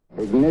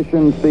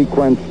Ignition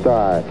sequence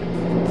start.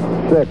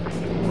 6,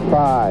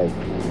 5,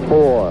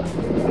 4,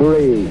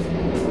 3,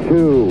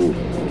 2,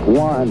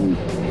 1,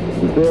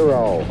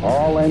 0.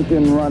 All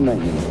engine running.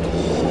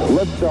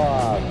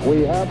 Liftoff.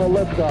 We have a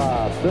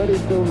liftoff.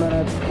 32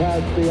 minutes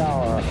past the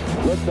hour.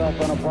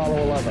 Liftoff on Apollo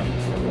 11.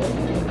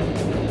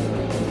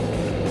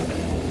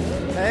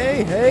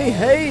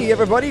 Hey,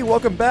 everybody.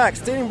 Welcome back.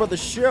 Standing by the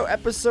show,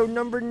 episode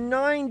number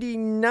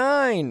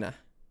 99.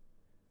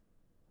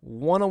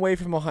 One away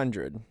from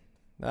 100.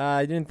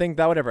 I didn't think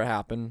that would ever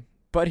happen,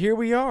 but here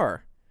we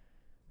are.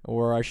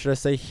 Or should I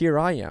say, here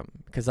I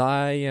am, because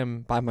I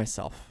am by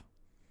myself.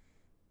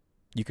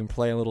 You can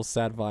play a little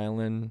sad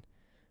violin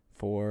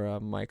for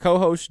my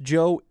co-host.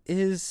 Joe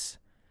is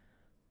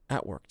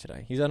at work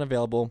today. He's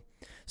unavailable.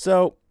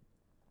 So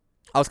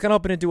I was kind of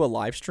hoping to do a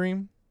live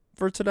stream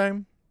for today,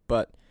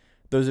 but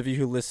those of you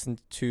who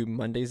listened to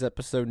Monday's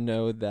episode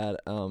know that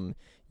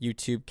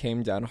YouTube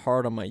came down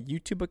hard on my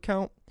YouTube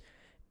account,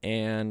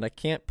 and I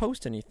can't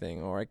post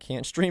anything or I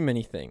can't stream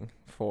anything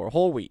for a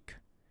whole week.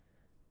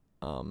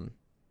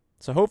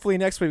 So hopefully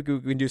next week we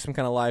can do some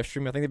kind of live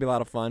stream. I think it'd be a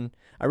lot of fun.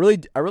 I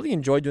really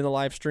enjoy doing the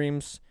live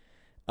streams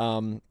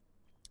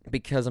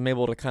because I'm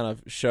able to kind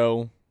of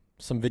show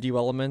some video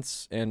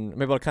elements, and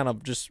I'm able to kind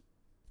of just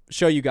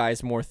show you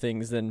guys more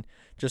things than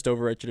just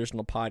over a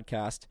traditional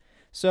podcast.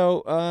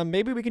 So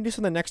maybe we can do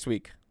something next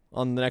week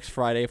on the next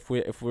Friday if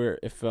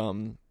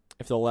they'll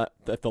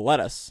let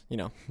us. You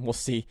know, we'll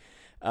see.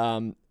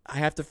 I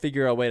have to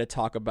figure out a way to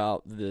talk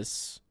about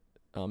this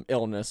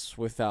illness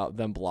without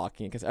them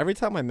blocking it, because every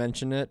time I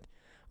mention it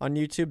on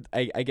YouTube,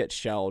 I get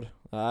shelled.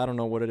 I don't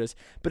know what it is,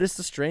 but it's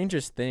the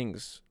strangest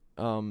things.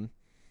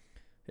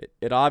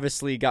 It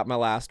obviously got my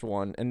last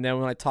one, and then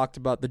when I talked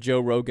about the Joe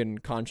Rogan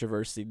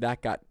controversy,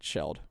 that got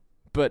shelled.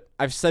 But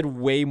I've said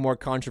way more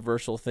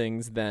controversial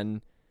things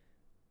than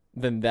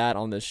that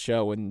on this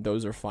show, and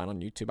those are fine on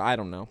YouTube. I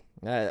don't know.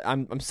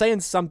 I'm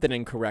saying something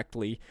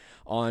incorrectly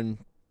on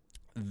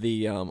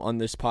the on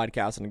this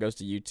podcast, and it goes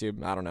to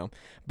YouTube. I don't know,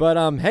 but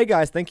hey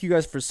guys, thank you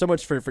guys so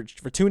much for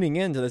tuning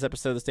in to this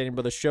episode of the Standing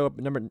Brothers Show,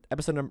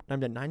 episode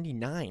number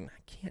 99.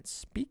 I can't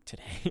speak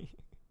today.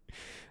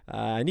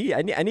 I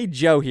need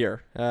Joe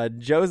here.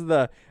 Joe's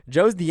the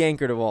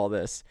anchor to all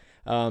this.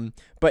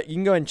 But you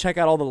can go ahead and check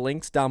out all the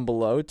links down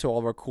below to all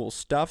of our cool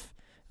stuff.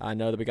 I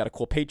know that we got a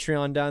cool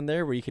Patreon down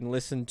there where you can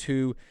listen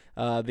to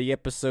the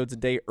episodes a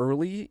day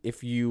early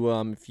if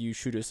you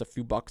shoot us a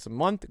few bucks a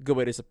month. Good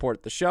way to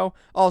support the show.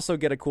 Also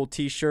get a cool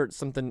T-shirt,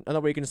 something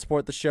another way you can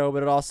support the show.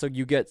 But it also,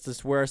 you get to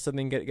wear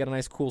something, get a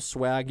nice cool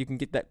swag. You can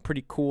get that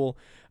pretty cool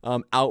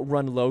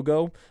Outrun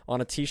logo on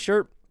a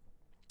T-shirt.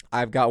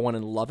 I've got one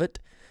and love it.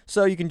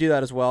 So you can do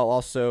that as well.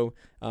 Also,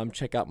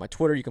 check out my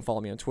Twitter. You can follow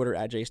me on Twitter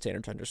at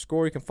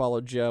 @JStandard_. You can follow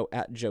Joe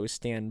at Joe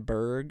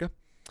Stanberg.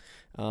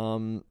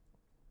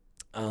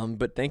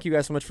 But thank you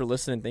guys so much for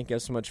listening. Thank you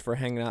guys so much for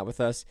hanging out with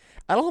us.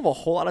 I don't have a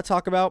whole lot to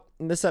talk about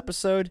in this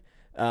episode,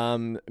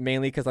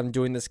 mainly because I'm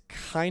doing this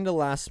kind of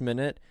last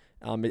minute.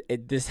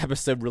 This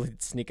episode really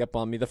did sneak up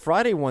on me. The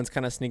Friday ones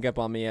kind of sneak up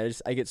on me.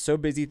 I get so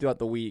busy throughout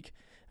the week,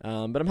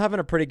 but I'm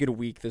having a pretty good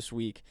week this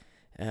week.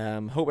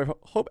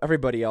 Hope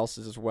everybody else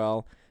is as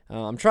well.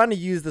 I'm trying to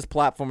use this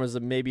platform as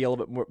maybe a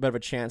little bit more bit of a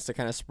chance to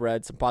kind of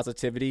spread some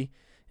positivity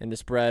and to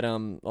spread a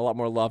lot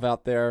more love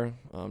out there.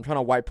 I'm trying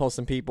to white pill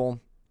some people.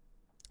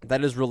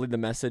 That is really the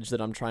message that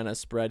I'm trying to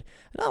spread.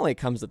 Not only it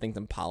comes to things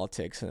in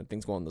politics and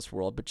things going on in this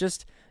world, but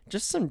just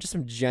some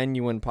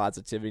genuine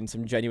positivity and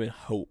some genuine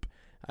hope.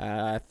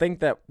 I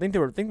think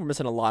we're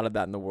missing a lot of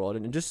that in the world,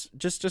 and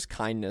just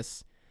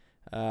kindness.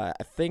 I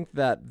think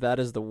that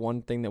is the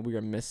one thing that we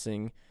are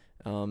missing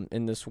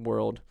in this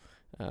world,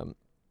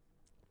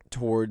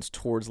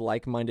 towards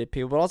like-minded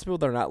people, but also people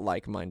that are not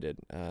like-minded.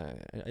 I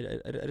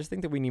just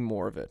think that we need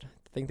more of it.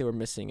 I think that we're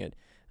missing it.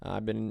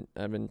 I've been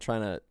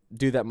trying to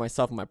do that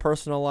myself in my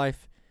personal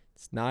life.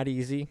 It's not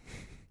easy.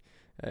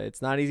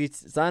 It's not easy.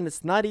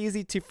 It's not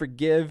easy to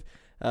forgive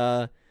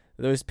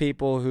those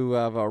people who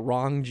have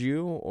wronged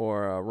you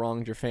or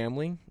wronged your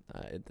family.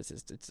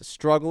 It's a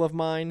struggle of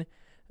mine.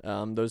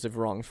 Those who've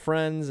wronged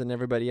friends and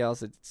everybody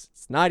else.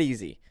 It's not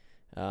easy,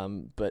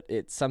 but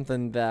it's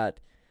something that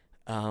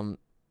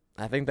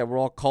I think that we're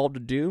all called to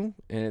do,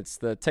 and it's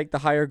to take the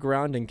higher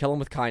ground and kill them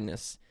with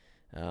kindness.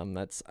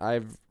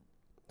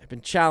 I've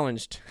been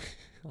challenged.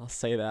 I'll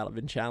say that. I've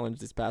been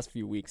challenged this past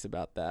few weeks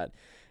about that.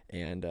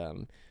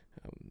 And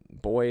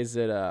boy, is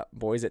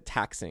it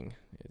taxing.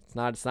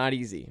 It's not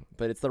easy,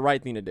 but it's the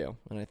right thing to do.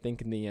 And I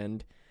think in the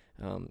end,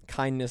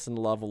 kindness and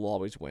love will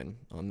always win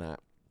on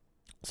that.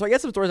 So I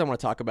guess some stories I want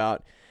to talk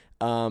about.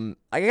 I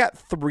got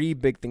 3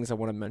 big things I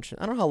want to mention.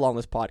 I don't know how long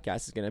this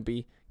podcast is going to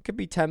be. Could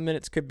be 10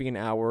 minutes, could be an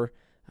hour.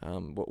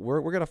 But we're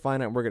going to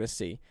find out and we're going to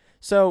see.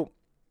 So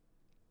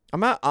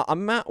I'm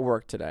at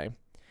work today.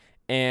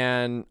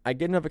 And I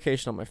get a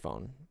notification on my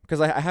phone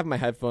because I have my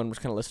headphone,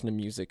 just kind of listen to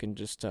music and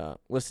just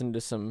listen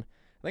to some.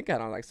 I think I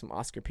don't like some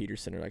Oscar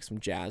Peterson or like some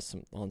jazz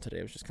on today.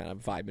 I was just kind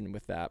of vibing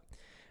with that.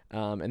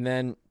 And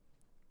then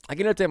I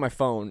get an update on my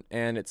phone,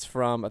 and it's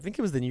from, I think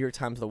it was the New York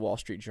Times or the Wall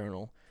Street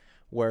Journal,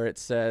 where it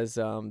says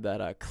that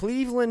a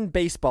Cleveland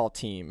baseball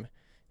team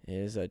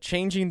is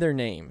changing their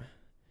name,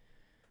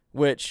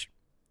 which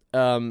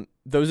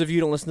those of you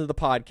who don't listen to the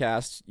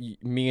podcast,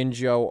 me and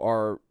Joe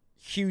are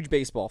huge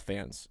baseball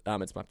fans.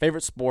 It's my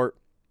favorite sport.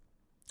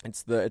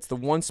 It's the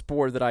one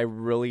sport that I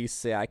really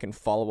say I can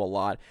follow a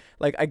lot.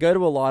 Like, I go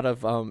to a lot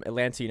of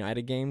Atlanta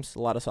United games, a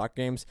lot of soccer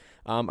games.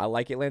 I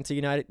like Atlanta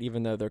United,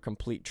 even though they're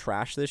complete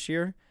trash this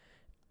year.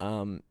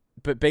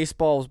 But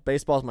baseball's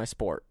my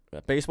sport.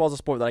 Baseball's a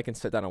sport that I can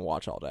sit down and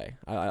watch all day.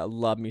 I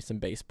love me some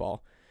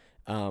baseball.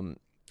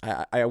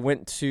 I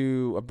went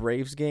to a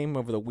Braves game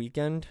over the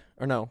weekend,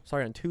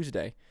 on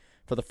Tuesday,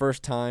 for the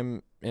first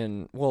time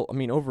in,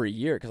 over a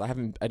year, because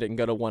I didn't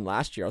go to one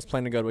last year. I was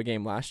planning to go to a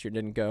game last year,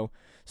 didn't go.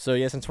 So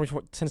yeah, since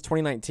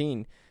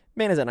 2019,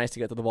 man, is it nice to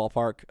get to the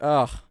ballpark.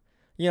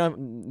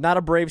 Not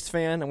a Braves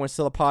fan. I went to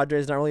see the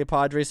Padres. Not really a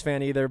Padres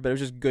fan either, but it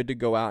was just good to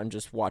go out and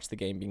just watch the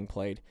game being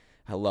played.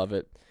 I love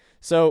it.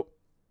 So,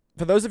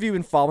 for those of you who've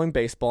been following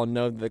baseball,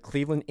 know that the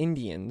Cleveland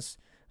Indians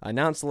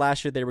announced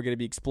last year they were going to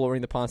be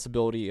exploring the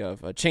possibility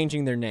of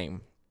changing their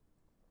name,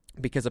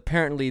 because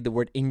apparently the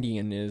word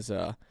Indian is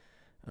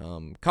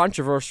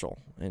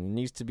controversial and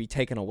needs to be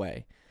taken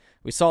away.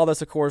 We saw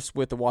this, of course,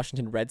 with the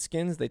Washington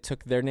Redskins. They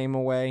took their name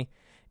away,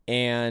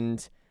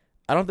 and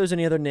I don't know if there's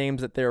any other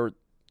names that they're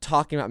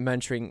talking about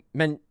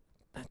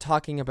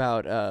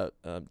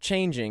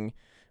changing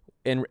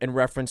in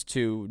reference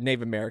to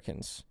Native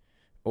Americans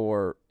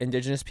or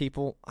indigenous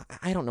people.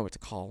 I don't know what to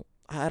call.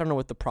 I don't know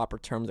what the proper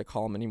term to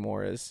call them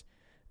anymore is.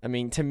 I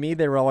mean, to me,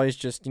 they were always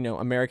just,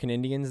 American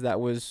Indians. That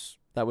was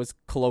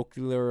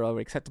colloquial or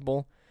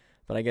acceptable.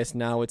 But I guess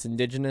now it's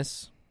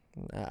indigenous.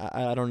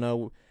 I don't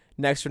know.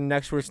 Next we're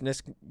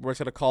going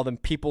to call them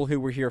people who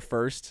were here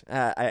first.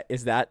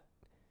 Is that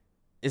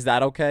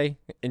okay?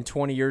 In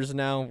 20 years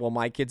now, will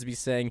my kids be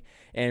saying,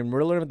 and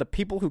we're learning about the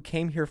people who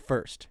came here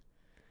first?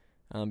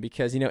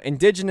 Because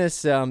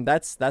indigenous,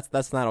 that's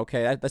not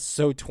okay. That's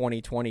so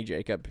 2020,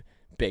 Jacob.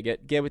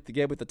 Bigot. Get with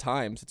the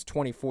times. It's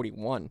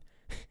 2041.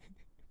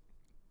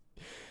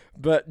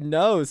 But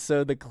no,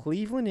 so the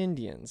Cleveland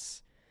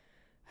Indians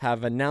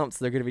have announced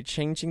they're going to be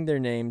changing their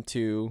name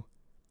to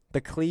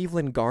the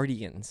Cleveland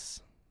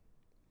Guardians.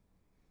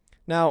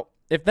 Now,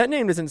 if that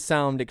name doesn't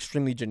sound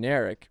extremely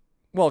generic,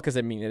 because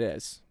it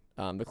is.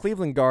 The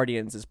Cleveland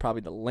Guardians is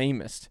probably the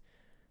lamest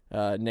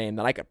name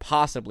that I could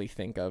possibly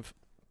think of.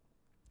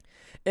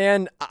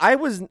 And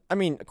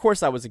of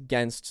course I was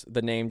against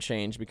the name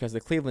change, because the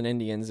Cleveland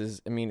Indians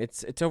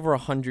it's over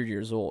 100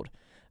 years old.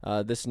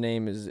 This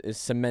name is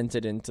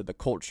cemented into the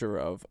culture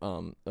of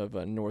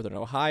northern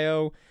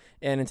Ohio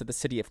and into the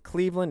city of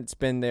Cleveland. It's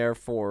been there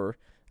for,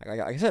 like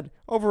I said,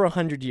 over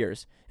 100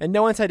 years. And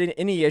no one's had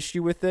any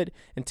issue with it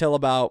until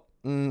about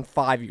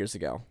 5 years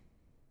ago.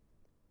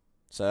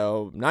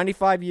 So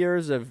 95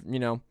 years of,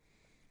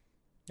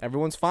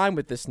 everyone's fine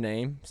with this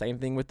name. Same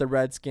thing with the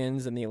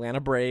Redskins and the Atlanta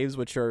Braves,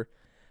 which are,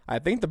 I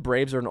think the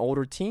Braves are an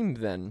older team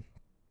than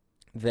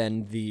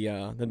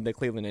the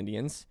Cleveland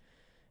Indians.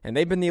 And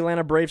they've been the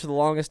Atlanta Braves for the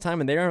longest time,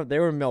 and they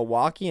were in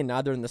Milwaukee, and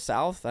now they're in the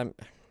South.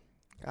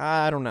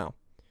 I don't know.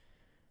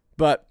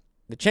 But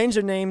they changed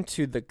their name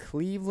to the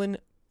Cleveland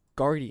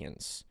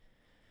Guardians.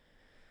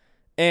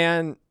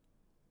 And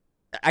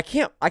I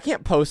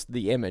can't post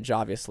the image,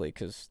 obviously,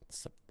 because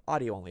it's an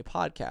audio-only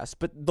podcast,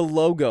 but the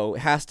logo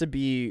has to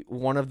be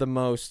one of the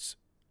most...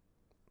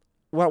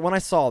 When I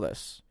saw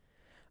this,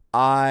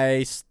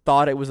 I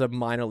thought it was a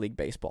minor league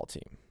baseball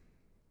team.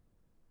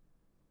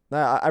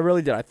 I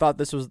really did. I thought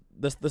this is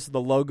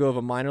the logo of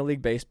a minor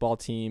league baseball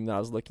team that I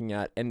was looking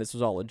at, and this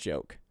was all a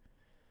joke.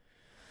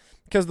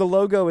 Because the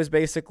logo is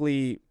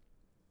basically,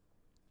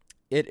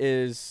 it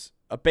is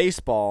a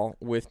baseball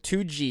with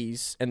two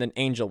G's and then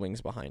angel wings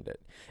behind it.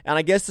 And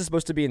I guess it's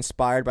supposed to be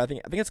inspired by, I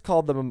think it's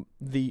called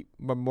the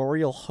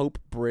Memorial Hope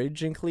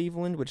Bridge in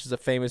Cleveland, which is a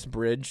famous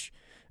bridge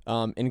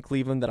in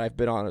Cleveland that I've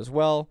been on as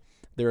well.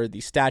 There are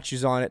these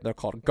statues on it. They're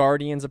called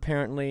Guardians,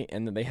 apparently,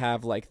 and then they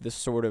have like this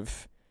sort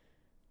of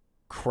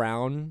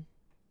crown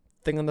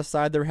thing on the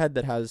side of their head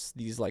that has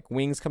these like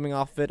wings coming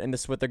off it, and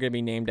this is what they're going to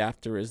be named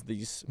after, is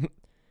these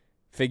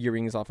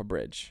figurines off a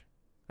bridge.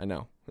 I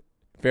know.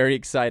 Very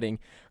exciting.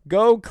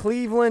 Go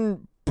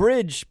Cleveland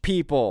Bridge,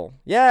 people.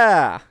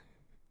 Yeah.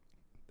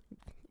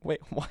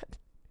 Wait, what?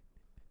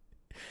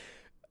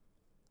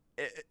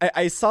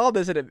 I saw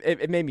this and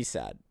it made me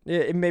sad.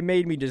 It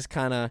made me just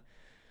kind of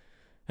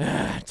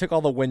took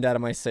all the wind out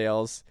of my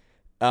sails.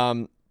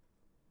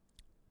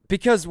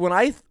 Because when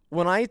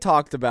I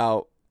talked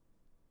about,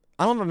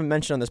 I don't know if I've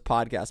mentioned on this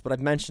podcast, but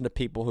I've mentioned to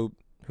people who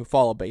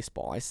follow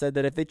baseball, I said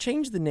that if they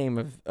change the name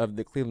of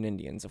the Cleveland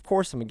Indians, of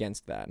course I'm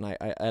against that, and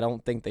I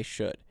don't think they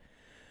should.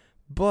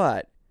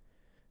 But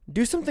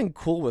do something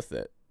cool with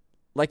it.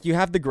 Like, you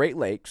have the Great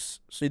Lakes,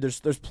 so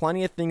there's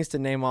plenty of things to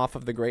name off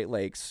of the Great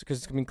Lakes,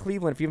 because,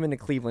 Cleveland, if you've been to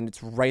Cleveland,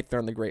 it's right there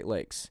on the Great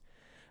Lakes.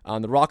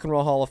 The Rock and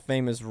Roll Hall of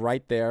Fame is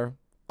right there.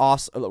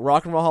 Awesome.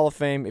 Rock and Roll Hall of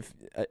Fame,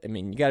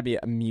 you got to be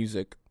a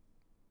music.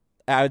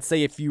 I would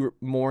say if you're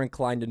more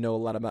inclined to know a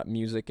lot about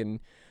music and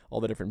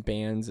all the different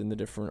bands and the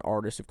different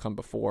artists who've come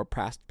before,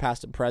 past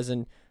and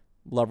present.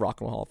 Love Rock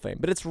and Roll Hall of Fame,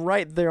 but it's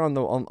right there on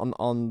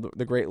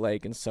the Great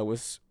Lake, and so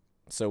is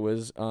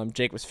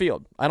Jacobs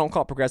Field. I don't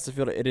call it Progressive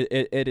Field.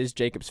 It is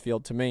Jacobs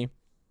Field to me,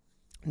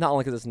 not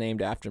only because it's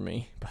named after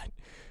me,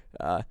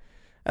 but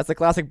that's a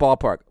classic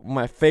ballpark. One of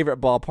my favorite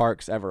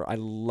ballparks ever. I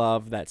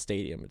love that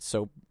stadium. It's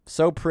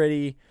so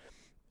pretty,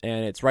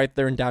 and it's right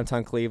there in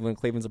downtown Cleveland.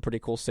 Cleveland's a pretty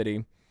cool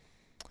city,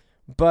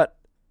 but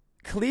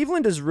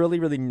Cleveland is really,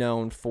 really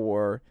known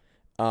for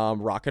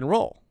rock and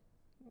roll.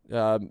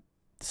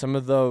 Some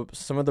of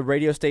the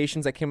radio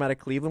stations that came out of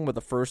Cleveland were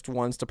the first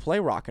ones to play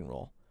rock and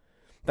roll.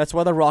 That's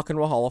why the Rock and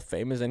Roll Hall of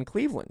Fame is in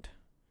Cleveland.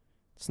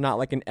 It's not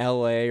like in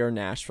LA or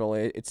Nashville.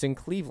 It's in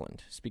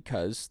Cleveland. It's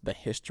because the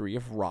history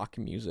of rock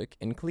music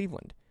in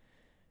Cleveland.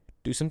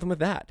 Do something with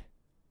that.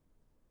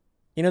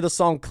 You know the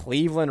song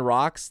Cleveland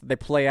Rocks? They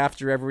play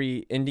after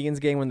every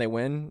Indians game when they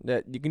win?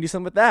 That you can do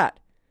something with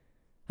that.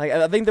 Like,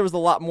 I think there was a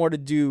lot more to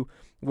do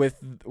with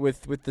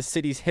the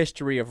city's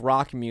history of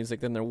rock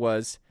music than there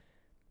was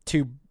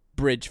to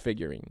bridge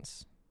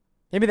figurines.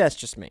 Maybe that's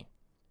just me.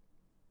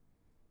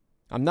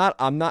 I'm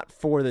not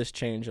for this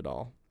change at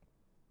all.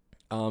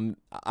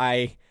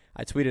 I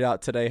tweeted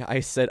out today.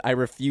 I said I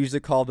refuse to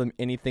call them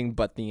anything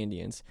but the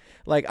Indians.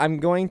 Like, I'm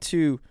going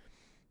to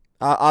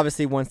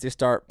obviously once they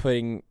start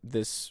putting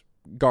this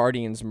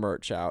Guardians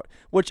merch out,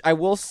 which I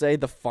will say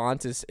the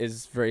font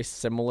is very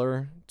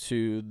similar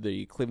to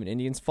the Cleveland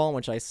Indians font,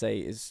 which I say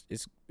is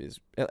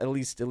at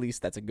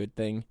least that's a good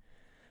thing.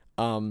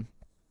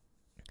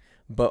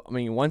 But, I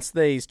mean, once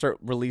they start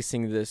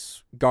releasing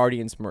this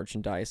Guardians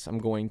merchandise, I'm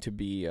going to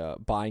be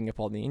buying up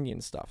all the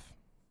Indian stuff.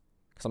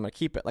 Because I'm going to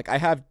keep it. Like, I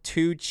have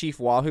 2 Chief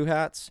Wahoo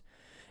hats,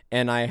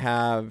 and I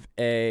have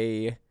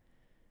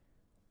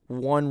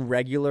one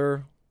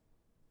regular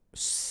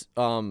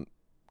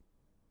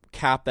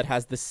cap that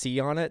has the C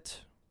on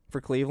it for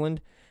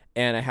Cleveland,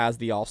 and it has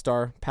the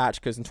All-Star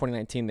patch, because in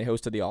 2019 they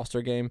hosted the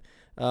All-Star game.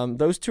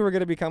 Those 2 are going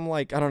to become,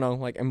 like, I don't know,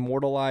 like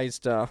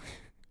immortalized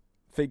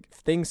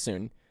things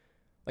soon.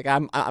 Like,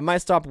 I might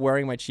stop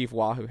wearing my Chief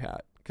Wahoo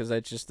hat because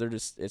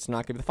it's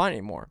not going to be fun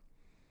anymore.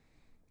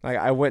 Like,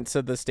 I went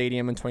to the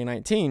stadium in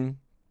 2019.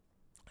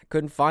 I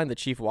couldn't find the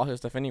Chief Wahoo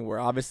stuff anywhere.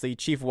 Obviously,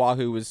 Chief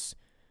Wahoo was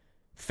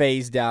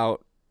phased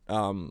out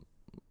a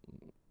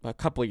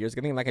couple of years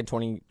ago. I think like in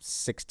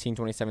 2016,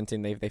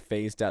 2017, they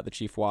phased out the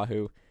Chief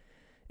Wahoo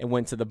and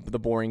went to the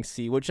boring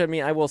C, which, I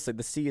mean, I will say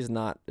the C is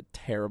not a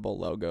terrible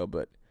logo,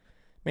 but,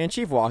 man,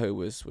 Chief Wahoo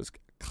was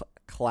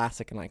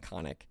classic and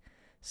iconic.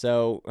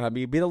 So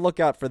be the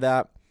lookout for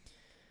that.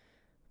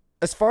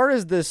 As far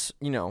as this,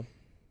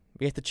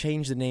 we have to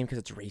change the name because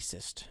it's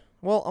racist.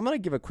 Well, I'm going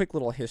to give a quick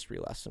little history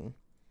lesson.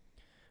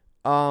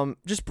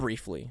 Just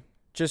briefly.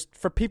 Just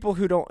for people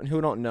who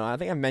don't know. I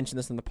think I mentioned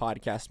this in the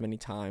podcast many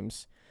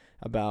times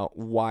about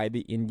why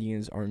the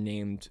Indians are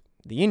named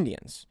the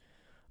Indians.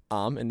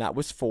 And that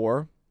was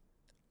for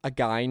a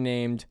guy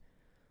named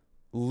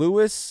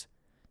Louis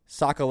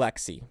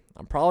Sockalexi.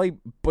 I'm probably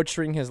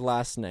butchering his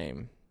last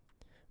name,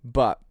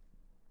 but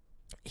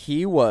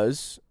he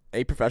was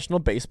a professional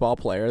baseball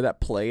player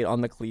that played on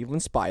the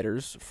Cleveland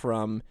Spiders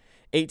from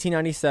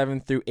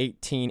 1897 through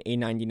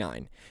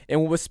 1899.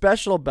 And what was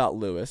special about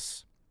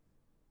Louis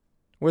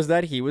was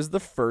that he was the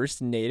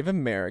first Native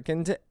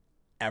American to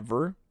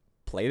ever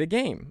play the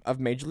game of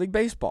Major League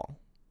Baseball.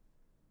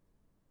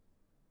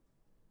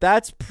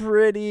 That's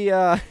pretty,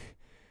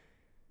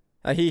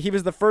 he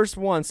was the first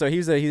one, so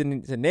he's a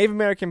Native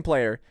American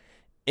player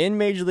in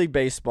Major League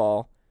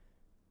Baseball,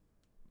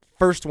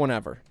 first one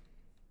ever.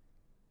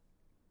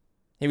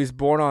 He was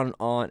born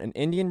on an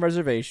Indian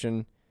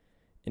reservation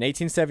in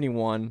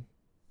 1871,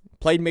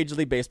 played Major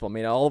League Baseball,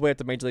 made it all the way up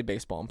to Major League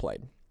Baseball and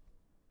played.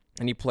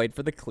 And he played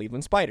for the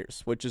Cleveland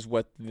Spiders, which is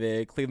what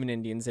the Cleveland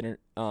Indians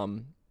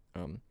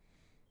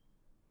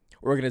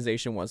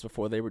organization was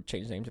before they would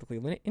change the name to the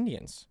Cleveland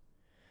Indians.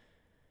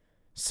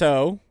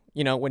 So,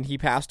 when he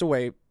passed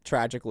away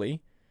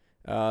tragically,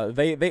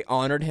 they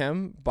honored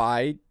him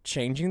by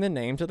changing the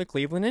name to the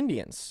Cleveland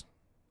Indians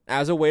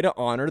as a way to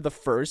honor the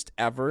first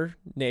ever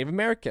Native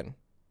American.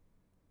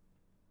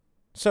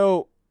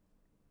 So,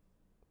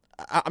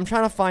 I'm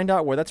trying to find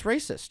out where that's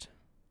racist.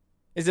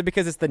 Is it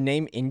because it's the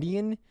name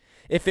Indian?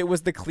 If it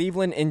was the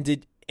Cleveland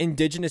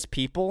indigenous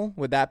people,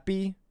 would that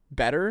be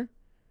better?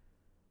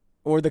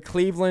 Or the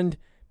Cleveland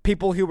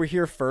people who were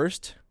here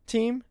first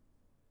team?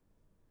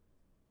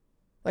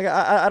 Like,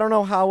 I don't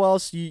know how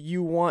else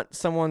you want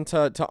someone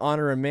to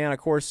honor a man. Of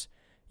course,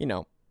 they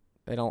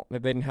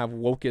didn't have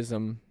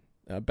wokeism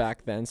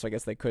back then, so I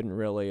guess they couldn't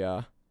really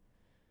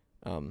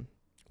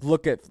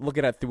look at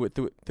it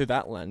through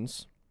that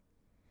lens.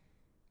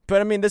 But,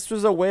 I mean, this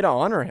was a way to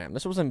honor him.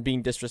 This wasn't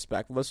being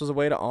disrespectful. This was a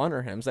way to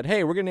honor him. Said,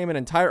 hey, we're going to name an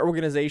entire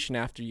organization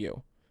after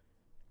you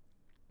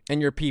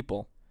and your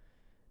people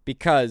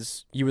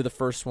because you were the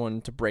first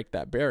one to break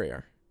that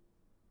barrier.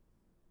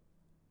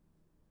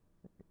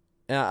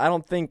 I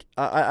don't think,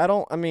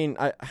 depends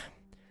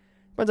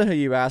on who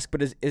you ask,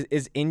 but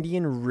is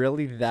Indian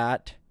really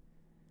that,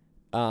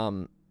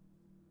 I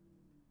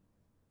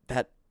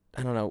don't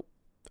know,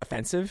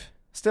 offensive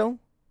still?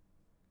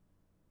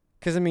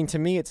 Because, I mean, to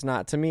me, it's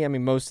not. To me, I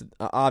mean, most,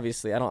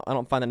 obviously, I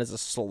don't find that as a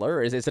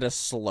slur. Is it a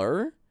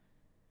slur?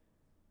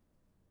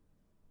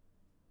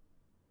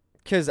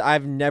 Because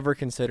I've never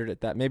considered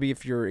it that. Maybe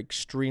if you're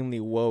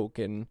extremely woke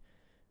and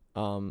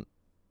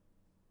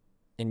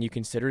you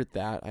consider it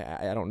that,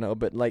 I don't know.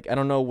 But, like, I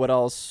don't know what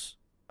else.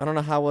 I don't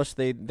know how else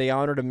they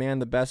honored a man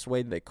the best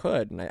way they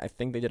could. And I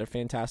think they did a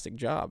fantastic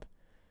job.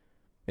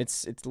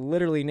 It's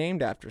literally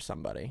named after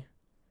somebody.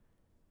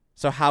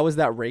 So how is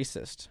that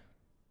racist?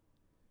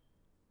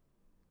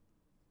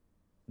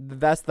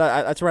 That's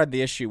where I had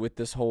the issue with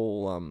this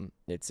whole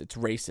it's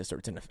racist,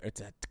 or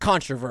it's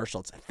controversial,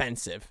 it's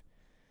offensive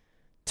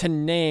to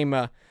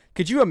name.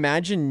 Could you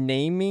imagine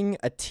naming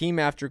a team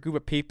after a group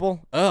of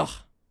people? Ugh.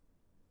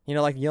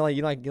 Like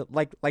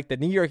the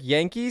New York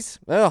Yankees?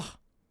 Ugh.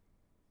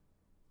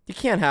 You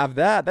can't have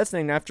that. That's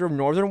named after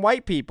northern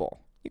white people.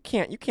 You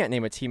can't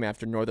name a team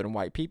after northern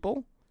white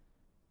people.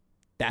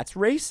 That's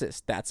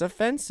racist. That's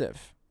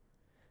offensive.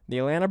 The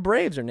Atlanta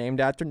Braves are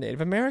named after Native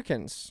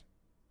Americans.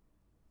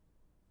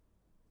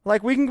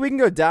 Like, we can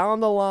go down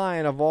the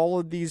line of all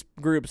of these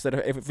groups that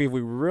if we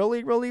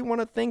really, really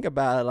want to think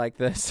about it like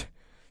this,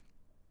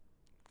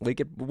 we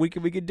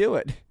could do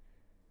it.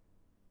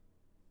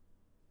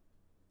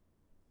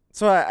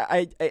 So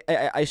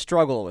I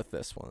struggle with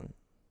this one.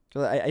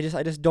 So I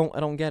just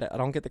don't get it. I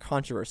don't get the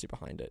controversy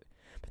behind it.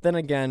 But then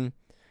again,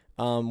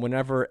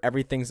 whenever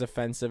everything's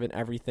offensive and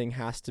everything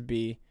has to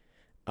be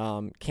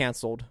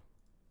canceled,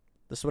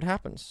 this is what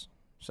happens.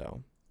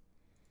 So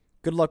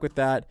good luck with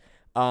that.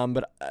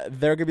 But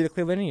they're going to be the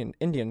Cleveland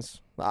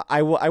Indians.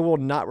 I will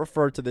not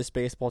refer to this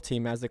baseball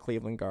team as the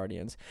Cleveland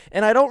Guardians.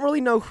 And I don't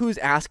really know who's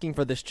asking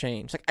for this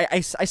change. Like I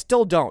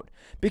still don't.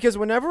 Because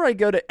whenever I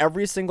go to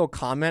every single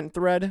comment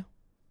thread,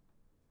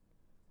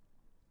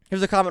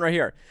 here's a comment right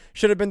here.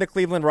 Should have been the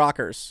Cleveland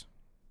Rockers.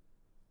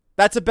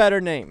 That's a better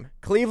name.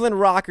 Cleveland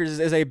Rockers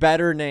is a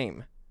better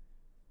name.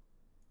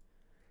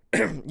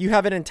 You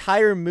have an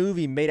entire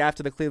movie made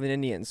after the Cleveland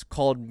Indians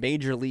called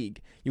Major League.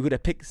 You could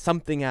have picked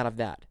something out of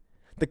that.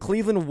 The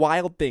Cleveland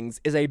Wild Things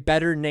is a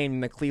better name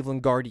than the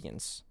Cleveland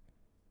Guardians.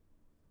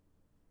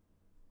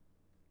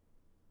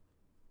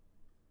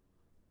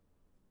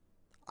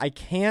 I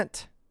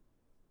can't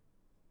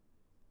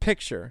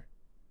picture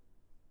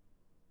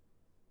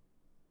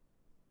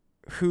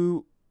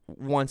who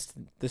wants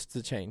this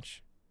to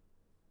change.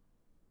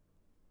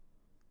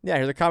 Yeah,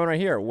 here's a comment right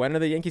here. When are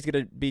the Yankees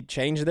going to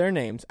change their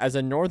names? As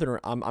a Northerner,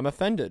 I'm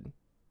offended.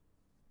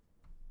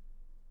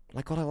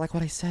 Like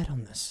what I said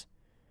on this.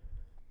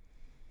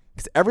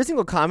 Because every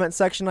single comment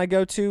section I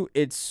go to,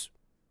 it's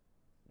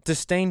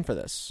disdain for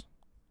this.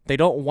 They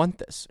don't want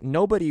this.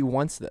 Nobody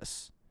wants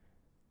this.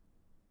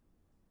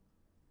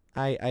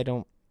 I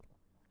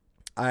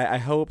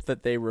hope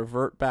that they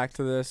revert back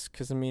to this,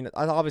 because I mean,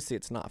 obviously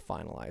it's not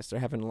finalized. They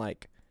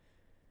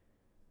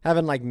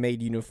haven't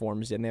made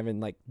uniforms yet, and they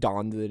haven't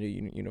donned the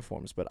new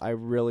uniforms. But I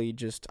really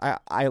just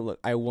I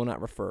will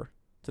not refer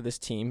to this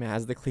team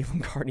as the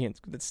Cleveland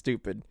Guardians. That's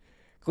stupid.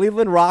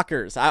 Cleveland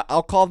Rockers.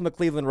 I'll call them the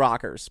Cleveland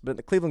Rockers, but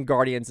the Cleveland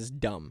Guardians is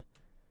dumb.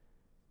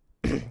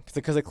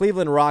 Because the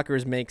Cleveland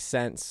Rockers make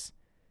sense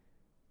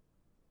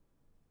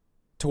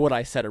to what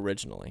I said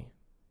originally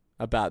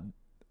about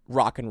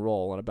rock and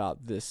roll and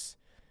about this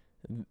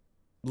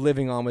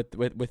living on with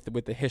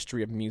the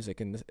history of music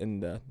in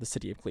the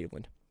city of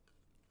Cleveland.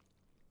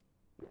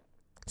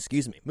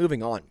 Excuse me.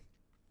 Moving on.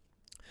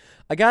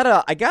 I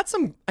got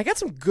some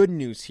good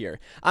news here.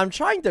 I'm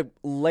trying to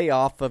lay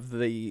off of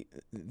the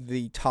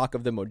talk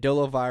of the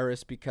Modelo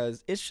virus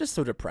because it's just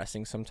so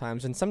depressing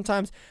sometimes. And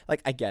sometimes,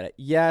 I get it.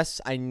 Yes,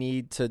 I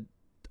need to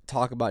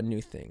talk about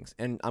new things,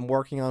 and I'm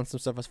working on some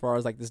stuff as far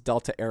as this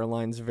Delta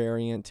Airlines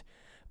variant,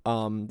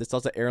 this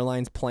Delta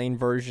Airlines plane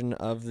version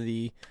of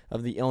the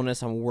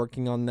illness. I'm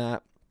working on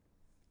that.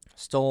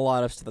 Still a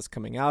lot of stuff that's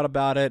coming out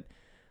about it,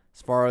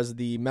 as far as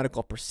the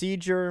medical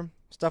procedure,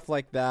 stuff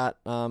like that.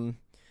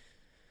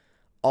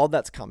 All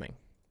that's coming.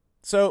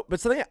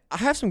 But I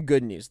have some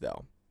good news,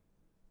 though.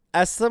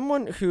 As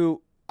someone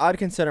who I'd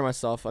consider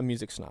myself a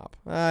music snob,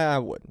 I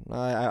would.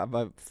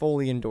 I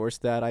fully endorse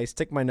that. I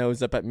stick my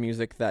nose up at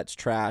music that's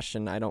trash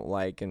and I don't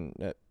like,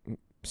 and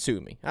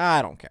sue me.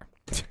 I don't care.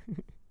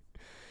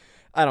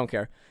 I don't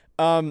care.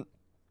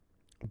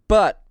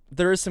 But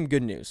there is some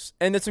good news,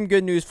 and it's some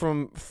good news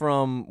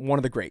from one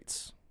of the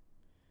greats,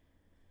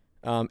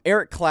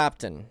 Eric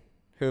Clapton.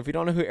 Who, if you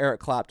don't know who Eric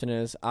Clapton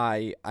is,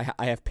 I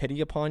have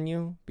pity upon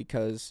you,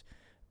 because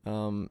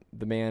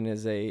the man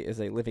is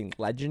a living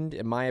legend,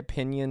 in my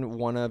opinion,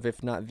 one of,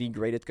 if not the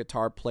greatest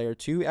guitar player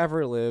to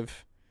ever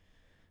live.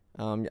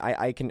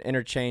 I can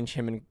interchange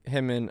him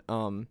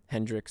and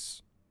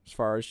Hendrix as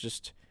far as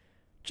just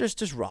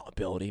raw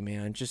ability,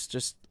 man. Just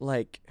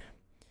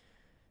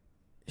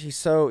he's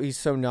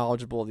so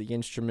knowledgeable of the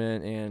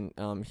instrument,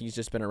 and he's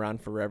just been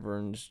around forever,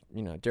 and just,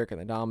 Derek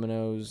and the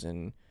Dominoes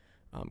and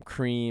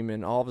Cream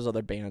and all of his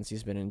other bands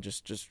he's been in,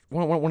 just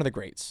one of the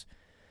greats.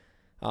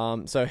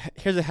 So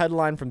here's a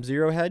headline from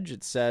Zero Hedge.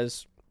 It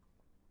says,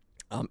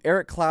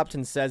 Eric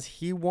Clapton says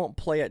he won't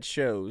play at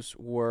shows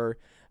where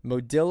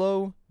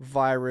Modelo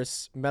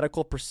virus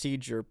medical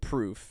procedure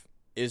proof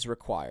is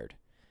required.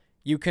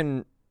 You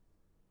can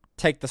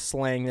take the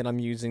slang that I'm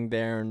using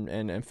there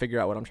and figure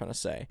out what I'm trying to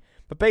say.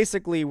 But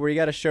basically, where you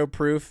got to show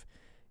proof,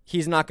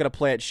 he's not going to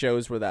play at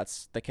shows where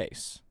that's the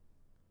case.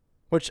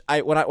 Which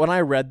when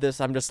I read this,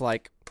 I'm just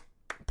like,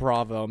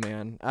 bravo,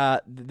 man.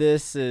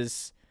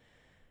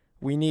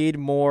 We need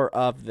more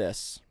of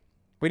this.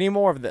 We need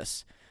more of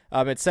this.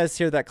 It says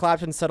here that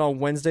Clapton said on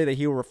Wednesday that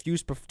he will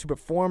refuse to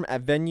perform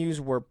at venues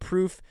where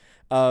proof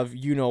of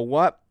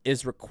you-know-what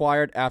is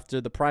required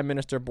after the Prime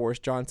Minister Boris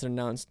Johnson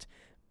announced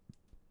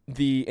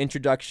the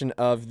introduction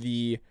of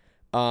the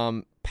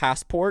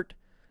passport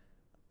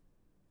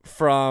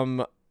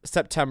from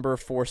September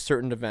for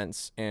certain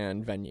events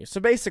and venues.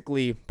 So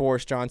basically,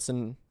 Boris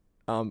Johnson,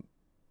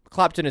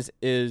 Clapton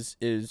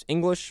is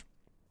English.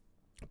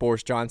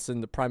 Boris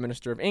Johnson, the Prime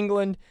Minister of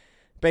England,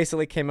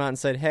 basically came out and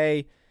said,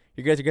 hey,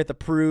 you guys get the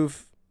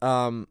prove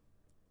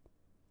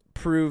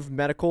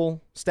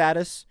medical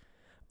status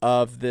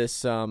of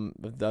this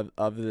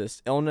of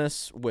this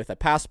illness with a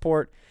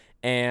passport,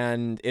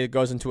 and it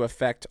goes into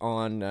effect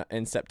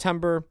in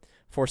September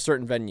for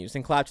certain venues.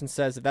 And Clapton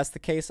says, if that's the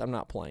case, I'm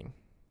not playing.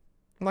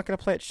 I'm not going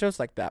to play at shows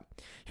like that.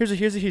 Here's what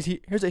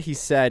he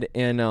said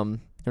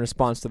in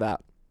response to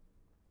that.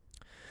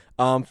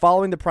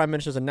 Following the Prime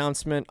Minister's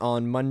announcement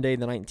on Monday,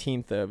 the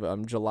 19th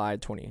of July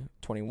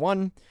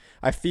 2021,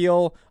 I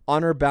feel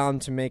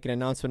honor-bound to make an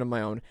announcement of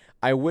my own.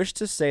 I wish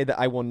to say that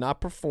I will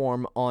not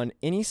perform on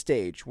any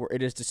stage where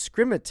it is a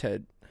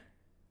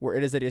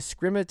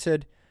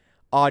discriminated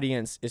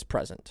audience is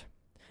present.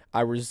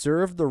 I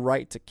reserve the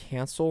right to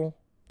cancel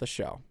the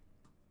show.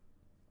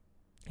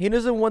 He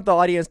doesn't want the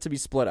audience to be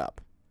split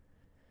up.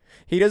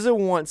 He doesn't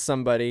want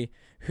somebody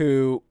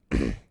who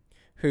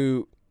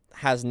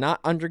has not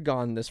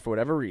undergone this for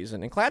whatever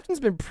reason. And Clapton's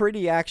been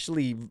pretty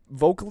actually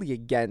vocally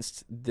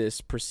against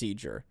this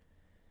procedure.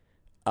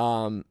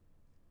 Because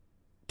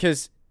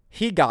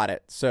he got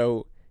it.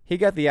 So he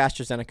got the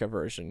AstraZeneca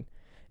version.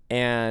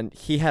 And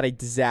he had a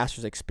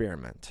disastrous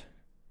experiment.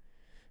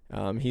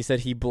 He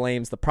said he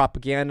blames the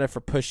propaganda for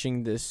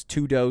pushing this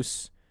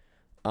 2-dose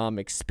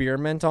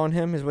experiment on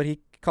him, is what he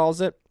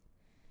calls it.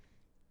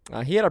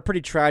 He had a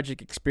pretty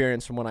tragic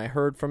experience from what I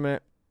heard from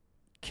it.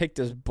 Kicked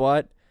his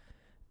butt.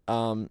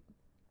 And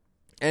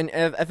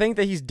I think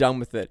that he's done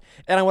with it.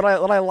 And what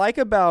I like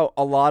about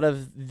a lot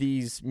of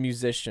these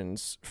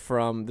musicians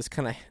from this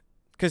kind of,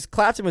 because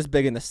Clapton was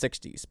big in the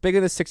 60s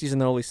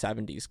and the early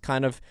 70s,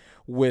 kind of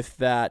with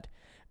that,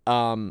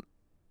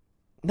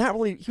 not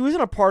really, he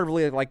wasn't a part of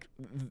really like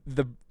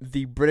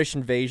the British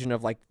invasion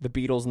of like the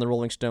Beatles and the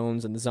Rolling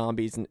Stones and the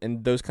Zombies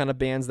and those kind of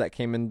bands that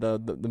came in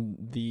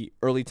the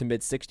early to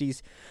mid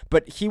 60s,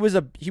 but he was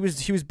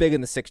big in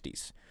the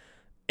 60s.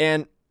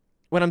 And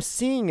what I'm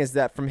seeing is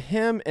that from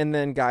him and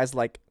then guys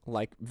like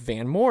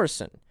Van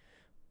Morrison,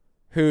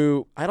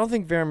 who I don't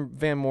think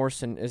Van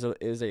Morrison is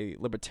a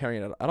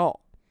libertarian at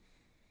all.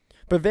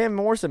 But Van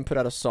Morrison put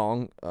out a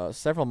song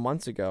several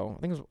months ago,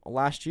 I think it was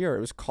last year.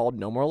 It was called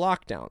No More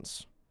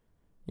Lockdowns.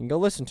 You can go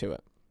listen to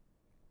it.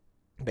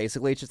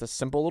 Basically, it's just a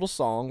simple little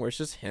song where it's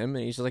just him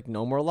and he's just like,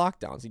 no more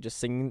lockdowns. He's just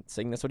singing.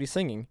 That's what he's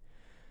singing.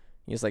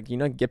 He's like,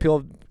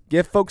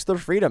 give folks their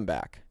freedom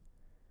back.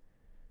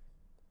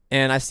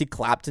 And I see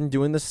Clapton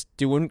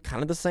doing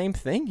kind of the same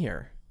thing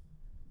here.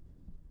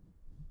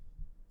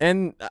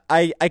 And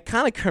I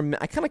kind of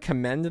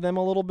commend them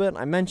a little bit.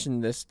 I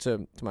mentioned this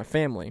to my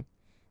family.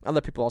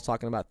 Other people are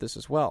talking about this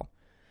as well.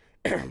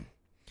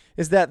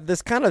 Is that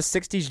this kind of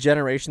 60s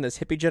generation, this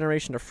hippie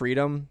generation of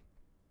freedom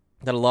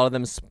that a lot of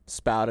them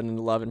spouted in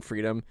love and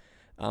freedom,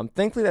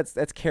 thankfully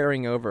that's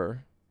carrying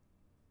over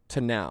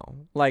to now.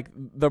 Like,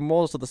 the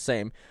morals are the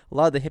same. A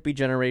lot of the hippie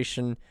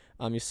generation,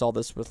 you saw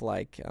this with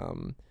like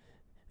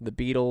the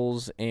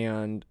Beatles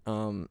and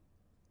a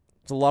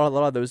lot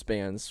of those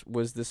bands,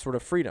 was this sort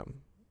of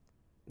freedom.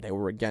 They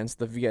were against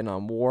the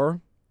Vietnam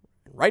War,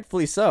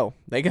 rightfully so.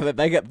 They got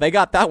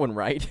that one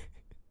right.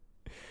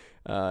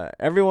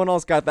 Everyone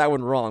else got that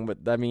one wrong, but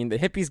I mean the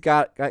hippies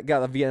got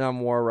the Vietnam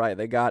War right.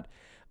 They got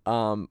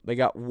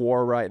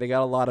war right. They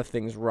got a lot of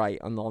things right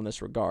on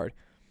this regard.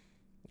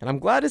 And I'm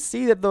glad to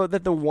see that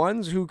the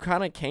ones who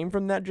kind of came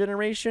from that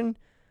generation,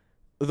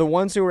 the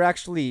ones who were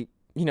actually,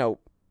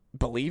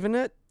 believe in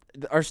it,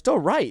 are still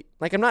right.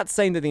 Like, I'm not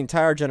saying that the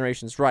entire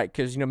generation is right,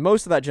 because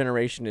most of that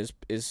generation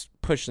is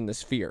pushing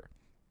this fear.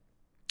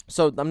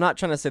 So I'm not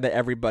trying to say that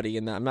everybody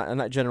in that. I'm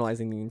not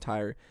generalizing the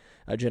entire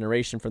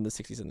generation from the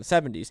 60s and the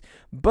 70s,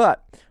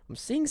 but I'm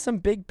seeing some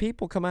big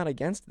people come out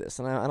against this,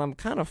 and I'm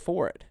kind of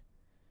for it.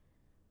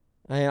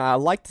 I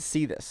like to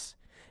see this,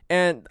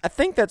 and I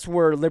think that's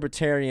where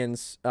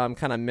libertarians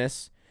kind of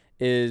miss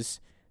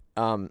is,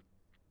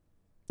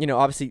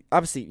 obviously,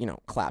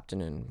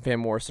 Clapton and Van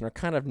Morrison are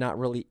kind of not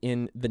really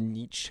in the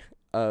niche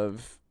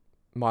of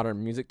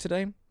modern music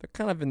today. They're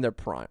kind of in their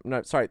prime.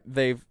 No, sorry,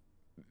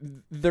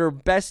 their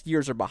best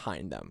years are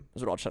behind them,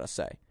 is what I'll try to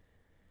say.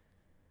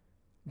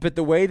 But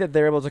the way that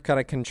they're able to kind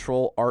of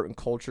control art and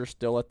culture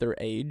still at their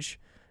age,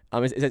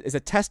 is a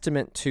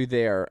testament to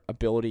their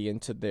ability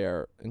and to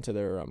their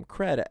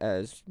cred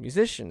as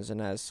musicians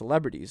and as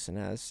celebrities and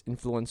as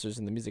influencers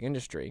in the music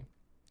industry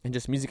and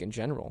just music in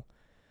general.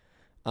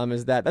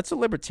 Is that's what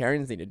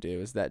libertarians need to do,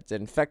 is that to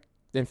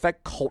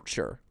infect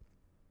culture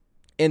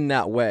in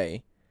that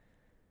way,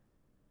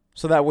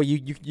 so that way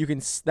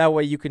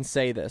you can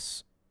say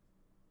this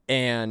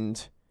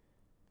and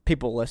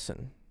people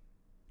listen.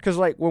 Because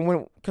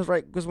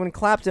when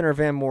Clapton or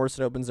Van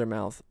Morrison opens their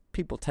mouth,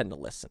 people tend to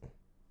listen.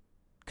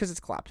 Because it's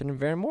Clapton and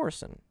Van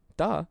Morrison,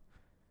 duh.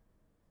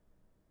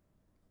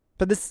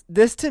 But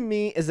this to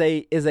me is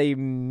a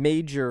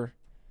major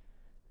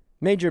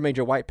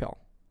white pill.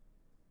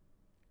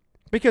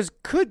 Because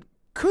could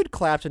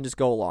Clapton just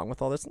go along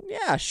with all this?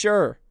 Yeah,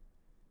 sure.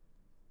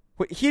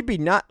 He'd be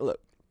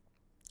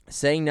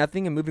saying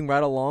nothing and moving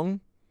right along.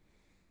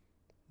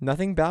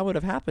 Nothing bad would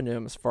have happened to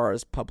him as far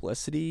as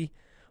publicity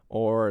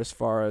or as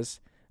far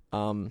as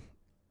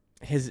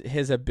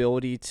his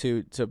ability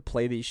to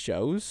play these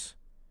shows.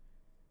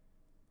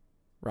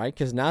 Right?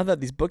 Because now that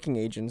these booking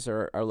agents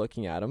are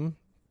looking at him,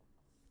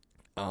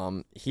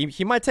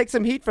 he might take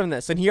some heat from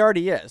this, and he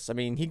already is. I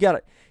mean, he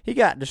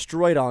got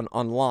destroyed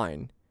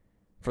online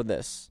for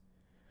this.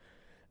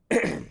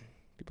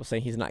 People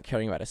saying he's not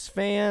caring about his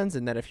fans,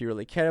 and that if he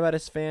really cared about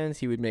his fans,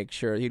 he would make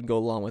sure he'd go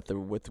along with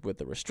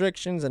the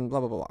restrictions and blah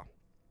blah blah blah.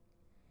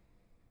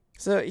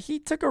 So he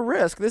took a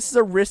risk. This is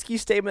a risky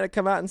statement to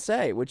come out and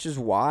say, which is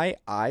why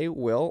I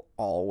will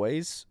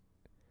always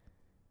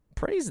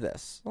praise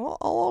this. I'll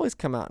always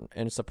come out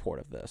in support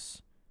of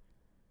this.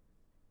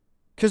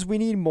 Because we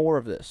need more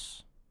of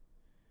this.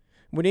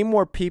 We need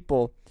more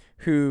people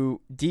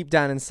who deep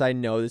down inside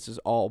know this is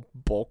all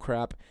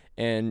bullcrap,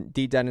 and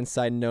deep down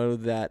inside know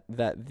that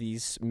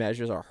these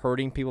measures are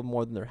hurting people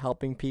more than they're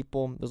helping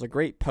people. There's a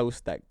great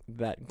post that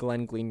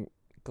Glenn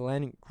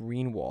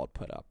Greenwald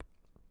put up,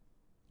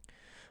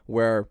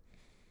 where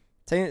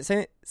saying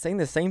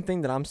the same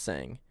thing that I'm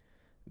saying,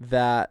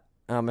 that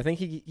I think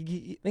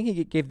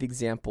he gave the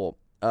example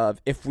of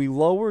if we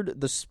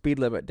lowered the speed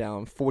limit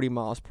down 40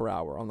 miles per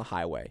hour on the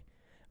highway,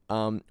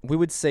 we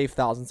would save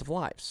thousands of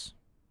lives,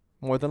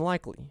 more than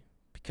likely,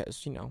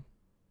 because,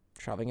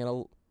 traveling at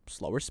a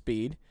slower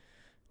speed,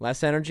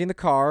 less energy in the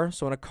car.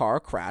 So when a car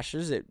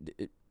crashes,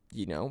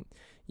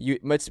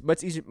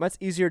 much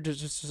easier to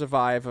just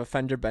survive a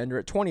fender bender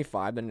at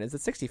 25 than it is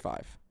at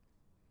 65.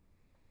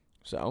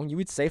 So you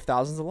would save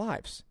thousands of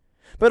lives.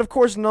 But of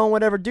course, no one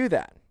would ever do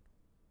that.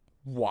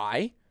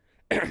 Why?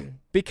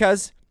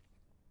 Because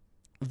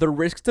the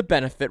risk to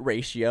benefit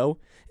ratio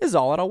is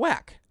all out of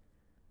whack.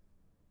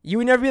 You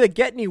would never be able to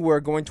get anywhere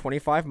going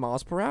 25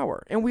 miles per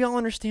hour. And we all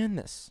understand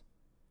this.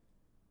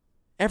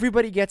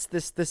 Everybody gets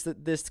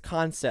this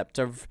concept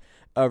of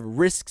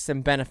risks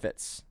and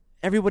benefits.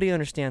 Everybody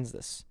understands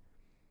this.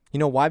 You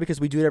know why? Because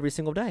we do it every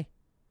single day.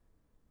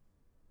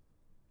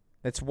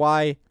 That's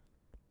why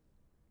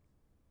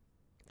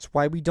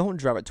we don't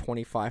drive at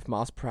 25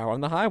 miles per hour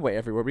on the highway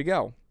everywhere we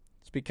go.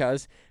 It's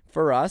because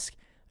for us,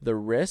 the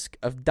risk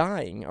of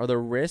dying or the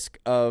risk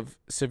of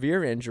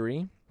severe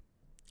injury,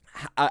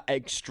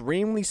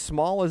 extremely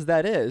small as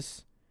that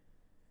is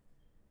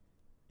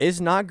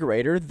not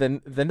greater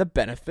than the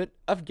benefit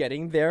of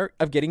getting there,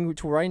 of getting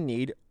to where I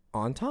need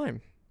on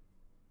time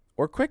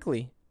or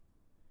quickly,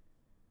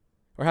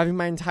 or having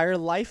my entire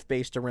life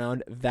based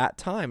around that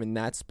time and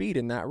that speed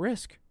and that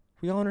risk.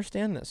 We all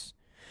understand this.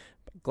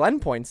 But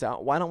Glenn points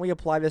out, why don't we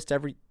apply this to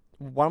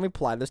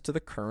the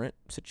current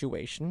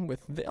situation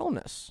with the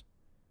illness?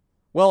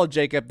 Well,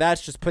 Jacob,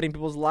 that's just putting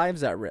people's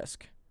lives at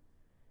risk.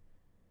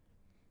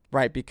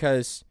 Right,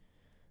 because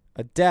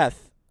a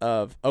death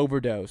of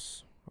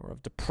overdose or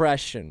of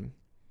depression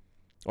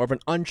or of an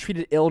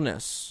untreated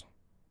illness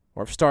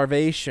or of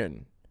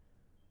starvation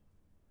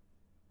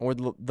or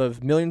the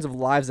millions of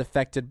lives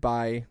affected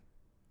by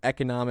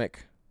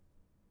economic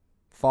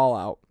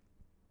fallout,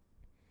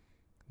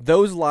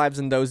 those lives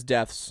and those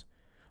deaths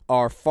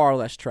are far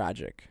less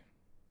tragic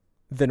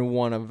than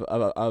one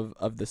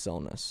of this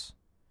illness.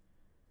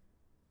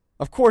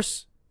 Of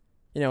course,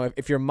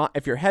 if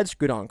your head's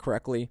screwed on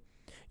correctly,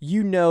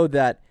 you know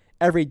that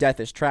every death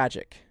is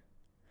tragic.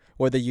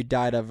 Whether you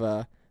died of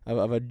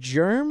a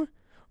germ,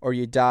 or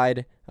you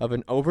died of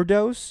an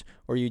overdose,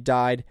 or you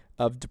died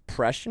of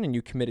depression and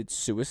you committed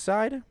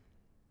suicide,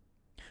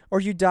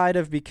 or you died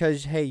of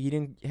because you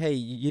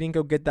didn't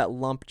go get that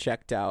lump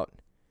checked out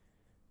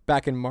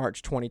back in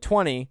March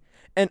 2020,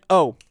 and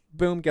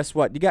boom, guess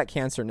what? You got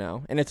cancer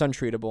now, and it's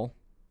untreatable.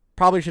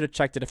 Probably should have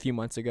checked it a few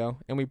months ago,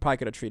 and we probably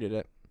could have treated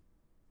it.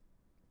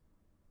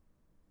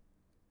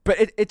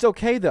 But it's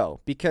okay though,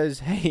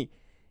 because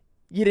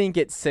you didn't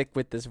get sick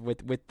with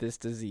this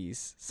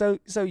disease, so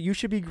you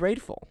should be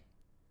grateful.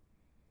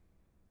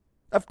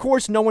 Of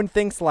course, no one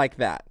thinks like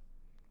that.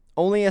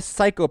 Only a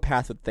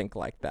psychopath would think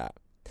like that.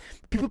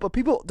 But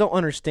people don't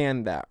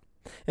understand that.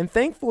 And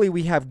thankfully,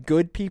 we have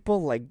good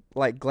people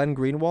like Glenn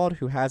Greenwald,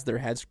 who has their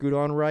head screwed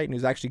on right and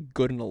who's actually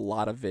good in a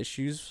lot of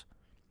issues,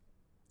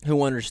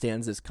 who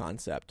understands this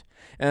concept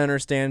and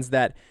understands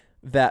that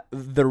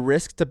the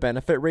risk to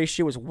benefit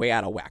ratio is way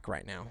out of whack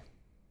right now.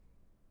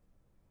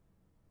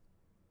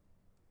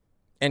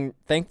 And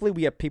thankfully,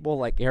 we have people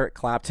like Eric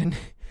Clapton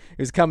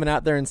who's coming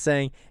out there and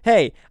saying,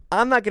 hey,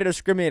 I'm not going to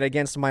discriminate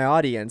against my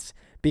audience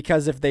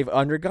because if they've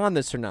undergone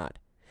this or not.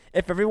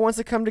 If everyone wants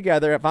to come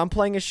together, if I'm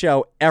playing a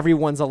show,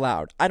 everyone's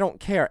allowed. I don't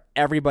care.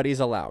 Everybody's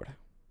allowed.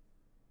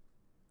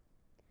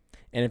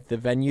 And if the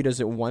venue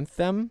doesn't want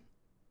them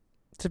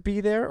to be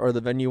there or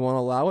the venue won't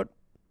allow it,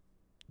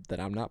 then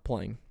I'm not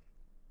playing.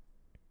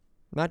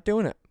 I'm not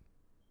doing it.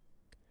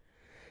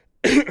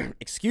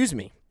 Excuse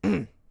me.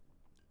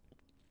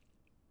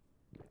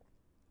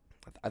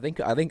 I think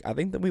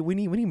that we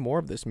need more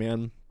of this,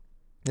 man.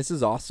 This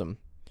is awesome.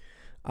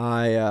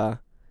 I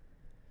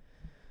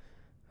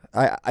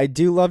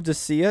do love to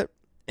see it,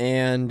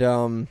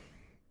 and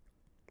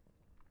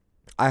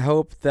I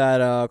hope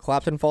that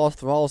Clapton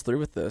follows through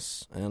with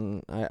this.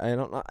 And I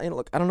don't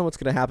know what's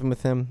gonna happen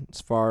with him as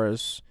far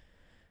as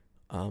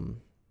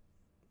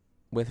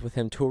with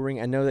him touring.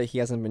 I know that he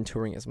hasn't been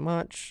touring as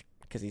much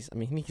because he's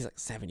like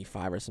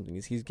 75 or something.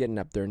 He's getting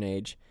up there in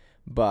age,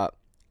 but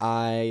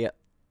I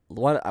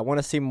want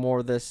to see more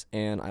of this,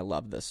 and I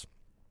love this.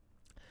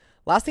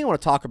 Last thing I want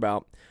to talk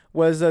about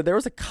was there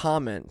was a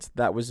comment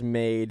that was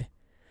made,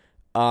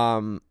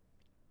 and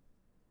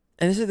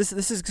this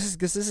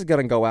is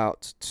gonna go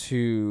out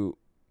to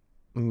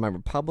my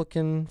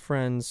Republican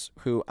friends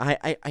who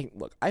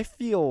I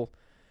feel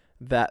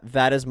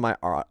that is my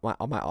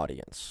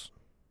audience.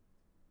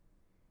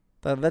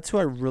 That's who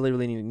I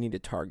really need to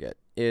target,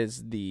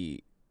 is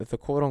the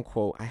quote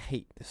unquote, I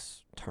hate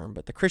this term,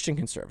 but the Christian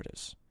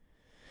conservatives.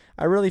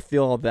 I really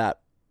feel that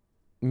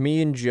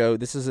me and Joe,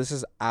 this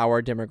is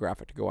our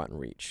demographic to go out and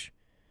reach.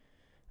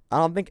 I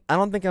don't think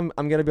I'm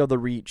gonna be able to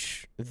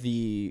reach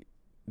the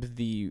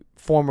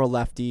former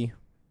lefty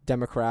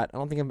Democrat. I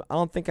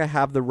don't think I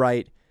have the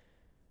right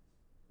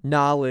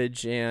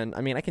knowledge, and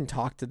I mean I can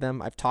talk to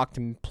them. I've talked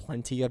to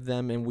plenty of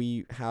them, and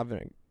we have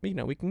we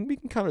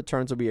can come to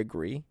terms where we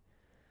agree.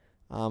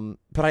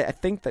 But I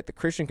think that the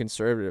Christian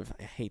conservative,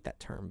 I hate that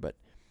term, but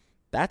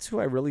that's who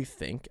I really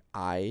think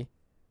I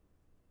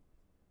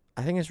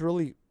think it's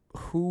really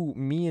who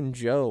me and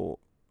Joe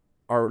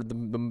are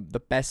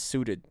the best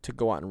suited to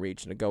go out and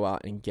reach and to go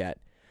out and get.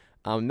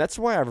 That's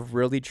why I've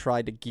really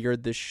tried to gear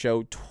this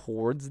show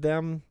towards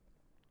them,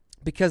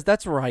 because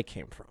that's where I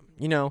came from.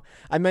 You know,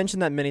 I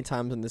mentioned that many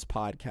times in this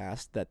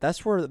podcast,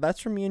 that's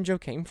where me and Joe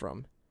came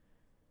from.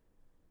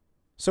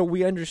 So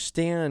we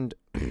understand,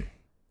 I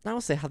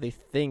don't say how they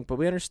think, but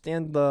we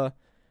understand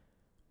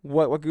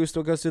what goes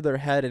through their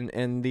head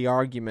and the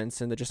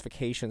arguments and the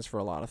justifications for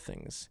a lot of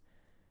things.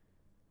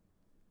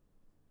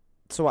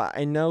 So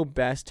I know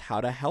best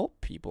how to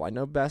help people. I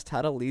know best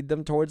how to lead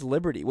them towards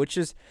liberty, which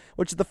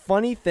the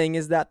funny thing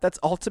is that's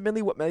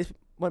ultimately what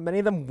many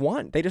of them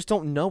want. They just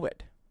don't know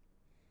it.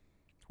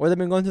 Or they've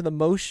been going through the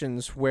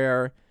motions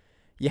where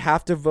you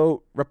have to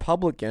vote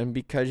Republican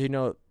because, you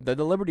know, they're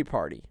the Liberty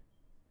Party.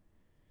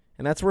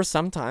 And that's where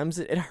sometimes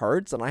it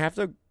hurts, and I have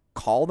to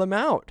call them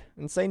out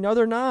and say, no,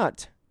 they're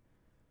not.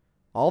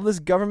 All this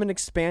government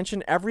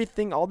expansion,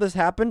 everything, all this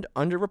happened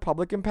under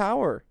Republican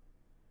power.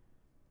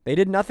 They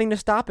did nothing to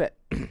stop it.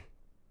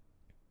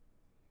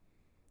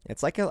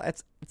 It's like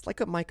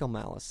what Michael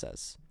Malice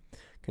says.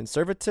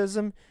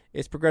 Conservatism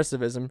is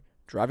progressivism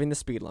driving the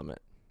speed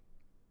limit.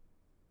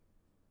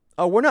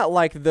 Oh, we're not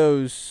like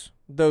those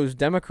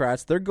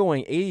Democrats. They're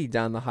going 80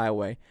 down the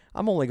highway.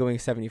 I'm only going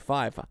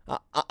 75.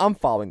 I'm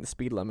following the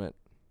speed limit.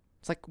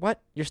 It's like,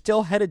 what? You're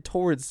still headed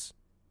towards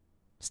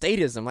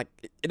statism. Like,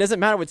 it doesn't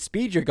matter what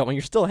speed you're going.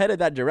 You're still headed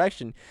that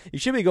direction. You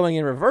should be going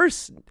in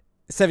reverse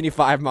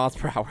 75 miles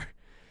per hour.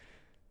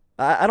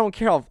 I don't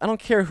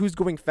care who's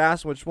going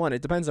fast, which one.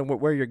 It depends on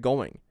where you're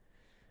going,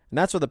 and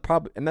that's where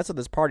that's where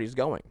this party is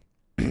going.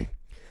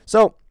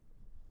 So,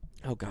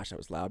 oh gosh, that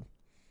was loud.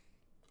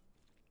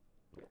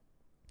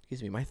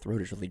 Excuse me, my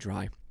throat is really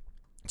dry.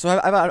 So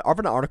I have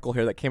an article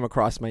here that came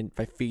across my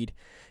feed,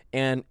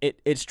 and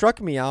it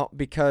struck me out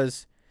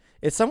because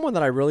it's someone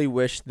that I really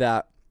wish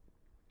that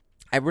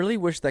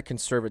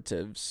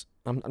conservatives.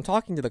 I'm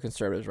talking to the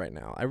conservatives right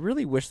now. I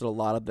really wish that a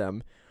lot of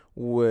them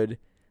would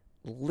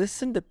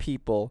listen to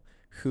people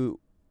who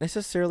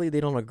necessarily they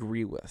don't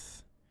agree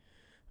with,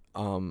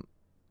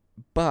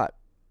 but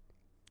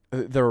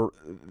they're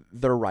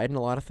right in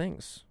a lot of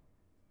things.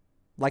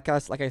 Like I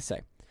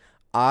say,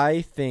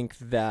 I think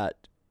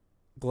that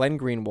Glenn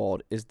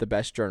Greenwald is the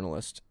best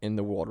journalist in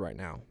the world right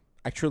now.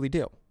 I truly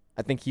do.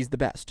 I think he's the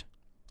best.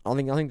 I don't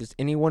think there's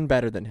anyone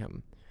better than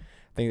him.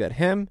 I think that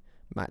him,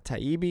 Matt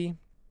Taibbi,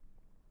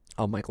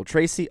 Michael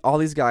Tracy, all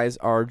these guys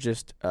are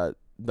just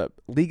the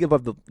league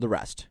above the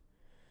rest.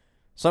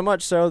 So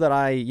much so that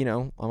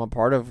I'm a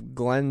part of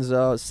Glenn's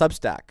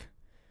Substack.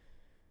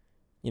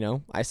 You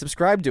know, I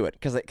subscribe to it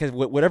because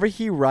whatever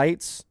he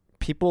writes,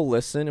 people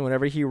listen, and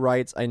whatever he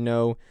writes, I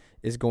know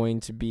is going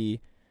to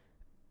be.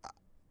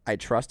 I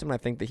trust him. And I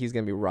think that he's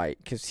going to be right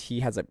because he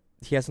has some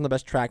of the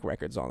best track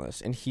records on this,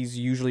 and he's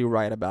usually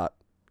right about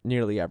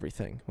nearly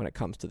everything when it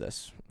comes to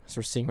this. So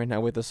we're seeing right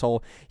now with this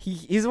whole.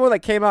 He's the one that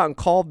came out and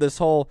called this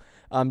whole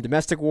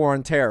domestic war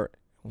on terror.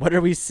 What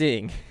are we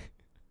seeing?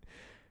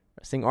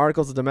 Seeing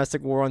articles of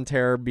domestic war on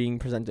terror being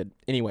presented.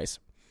 Anyways,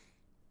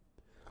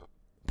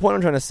 the point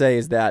I'm trying to say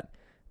is that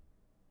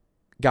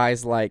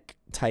guys like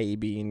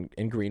Taibbi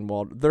and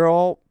Greenwald, they're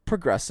all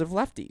progressive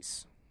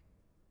lefties.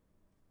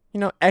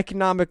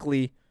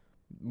 Economically,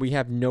 we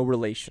have no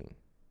relation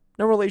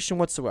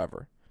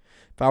whatsoever.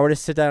 If I were to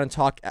sit down and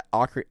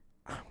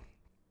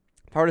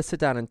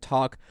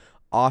talk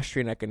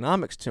Austrian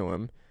economics to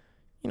him,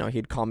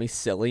 he'd call me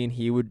silly, and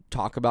he would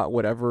talk about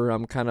whatever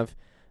kind of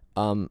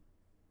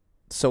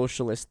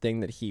socialist thing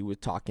that he was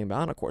talking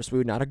about. And of course, we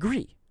would not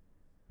agree.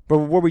 But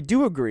where we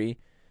do agree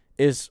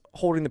is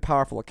holding the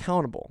powerful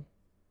accountable.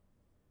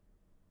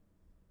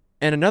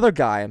 And another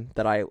guy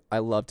that I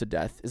love to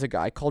death is a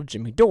guy called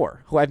Jimmy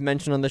Dore, who I've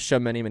mentioned on this show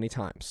many, many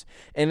times.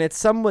 And it's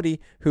somebody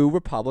who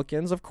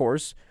Republicans, of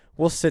course,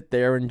 will sit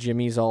there, and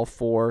Jimmy's all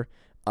for,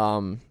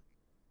 this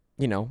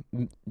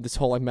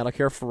whole like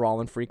Medicare for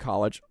all and free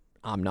college.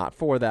 I'm not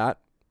for that.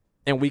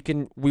 And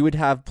we would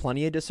have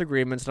plenty of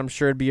disagreements, and I'm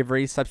sure it'd be a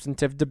very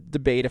substantive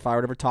debate if I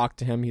were to ever talk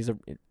to him. He's an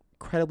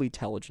incredibly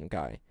intelligent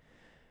guy.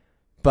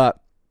 But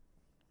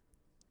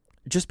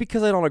just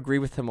because I don't agree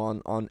with him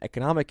on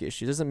economic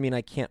issues doesn't mean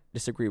I can't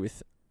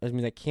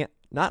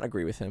not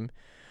agree with him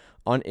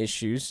on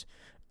issues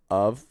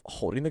of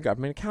holding the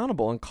government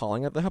accountable and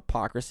calling out the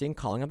hypocrisy and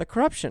calling out the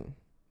corruption.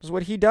 This is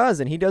what he does,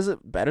 and he does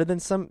it better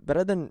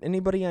than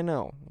anybody I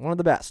know. One of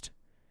the best.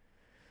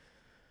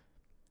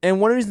 And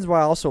one of the reasons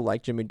why I also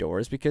like Jimmy Dore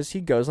is because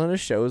he goes on to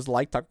shows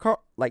like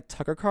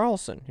Tucker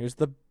Carlson, who's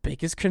the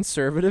biggest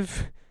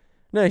conservative.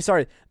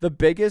 The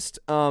biggest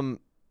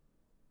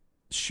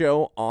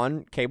show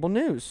on cable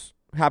news.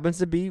 Happens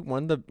to be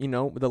one of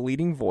the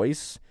leading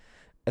voice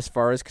as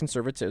far as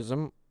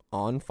conservatism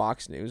on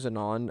Fox News and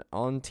on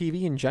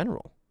TV in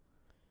general.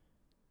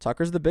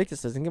 Tucker's the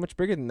biggest. Doesn't get much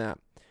bigger than that.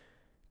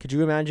 Could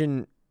you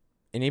imagine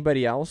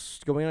anybody else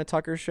going on a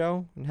Tucker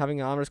show and having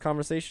an honest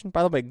conversation?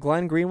 By the way,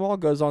 Glenn Greenwald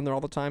goes on there all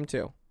the time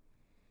too.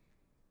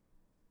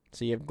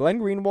 So you have Glenn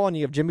Greenwald and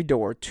you have Jimmy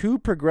Dore, two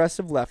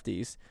progressive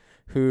lefties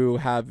who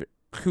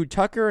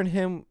Tucker and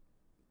him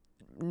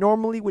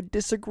normally would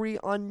disagree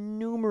on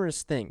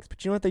numerous things.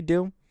 But you know what they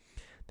do?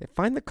 They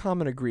find the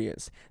common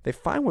agreements. They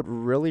find what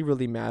really,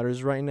 really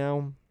matters right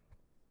now,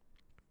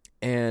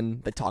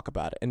 and they talk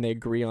about it, and they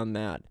agree on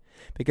that.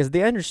 Because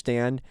they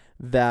understand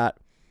that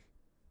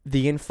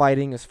the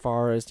infighting as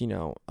far as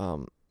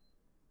some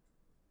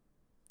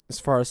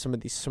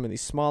of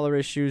these smaller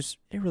issues,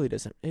 it really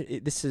doesn't.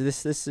 This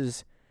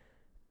is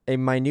a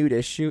minute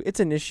issue. It's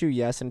an issue,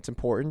 yes, and it's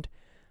important,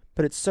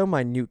 but it's so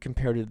minute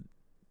compared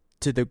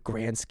to the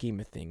grand scheme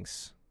of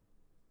things.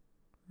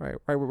 Right.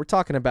 We're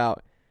talking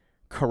about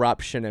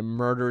corruption and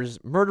murderers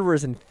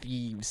and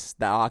thieves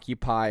that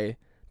occupy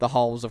the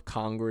halls of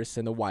Congress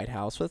and the White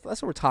House. That's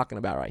what we're talking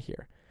about right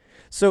here.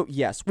 So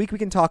yes, we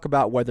can talk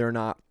about whether or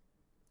not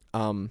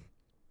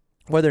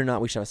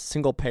we should have a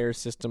single payer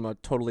system, a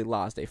totally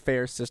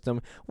laissez-faire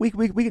system. We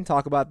can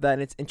talk about that,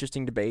 and it's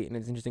interesting debate and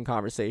it's interesting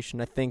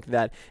conversation. I think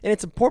that, and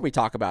it's important we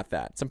talk about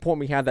that. It's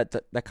important we have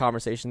that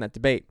conversation, that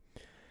debate.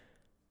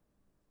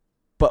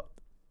 But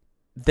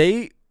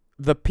the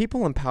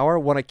people in power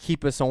want to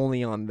keep us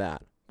only on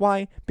that.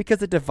 Why?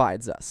 Because it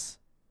divides us.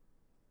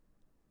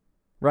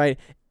 Right?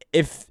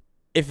 If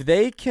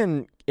they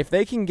can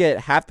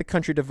get half the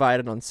country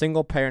divided on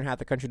single payer and half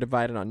the country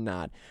divided on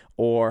not,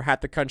 or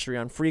half the country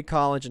on free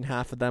college and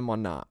half of them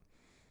on not,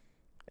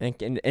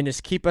 and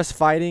just keep us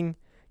fighting,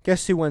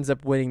 guess who ends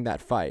up winning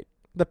that fight?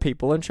 The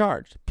people in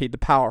charge, the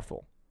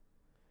powerful.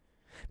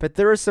 But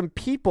there are some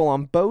people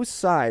on both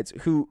sides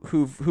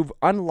who've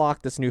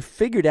unlocked this and who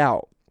figured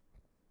out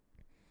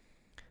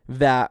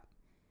that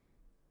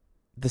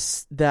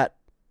this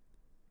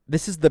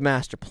is the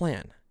master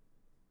plan.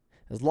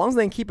 As long as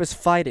they can keep us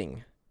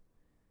fighting,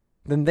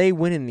 then they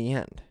win in the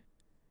end.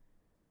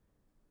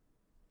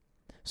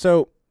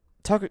 So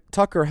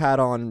Tucker had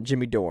on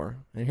Jimmy Dore,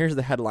 and here's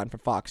the headline for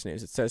Fox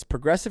News. It says,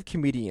 progressive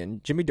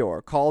comedian Jimmy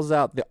Dore calls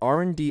out the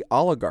R&D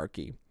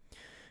oligarchy.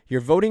 You're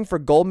voting for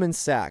Goldman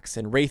Sachs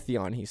and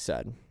Raytheon, he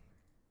said.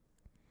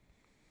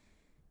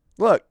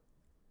 Look,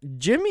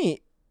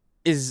 Jimmy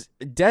is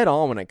dead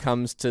on when it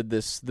comes to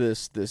this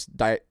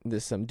duopoly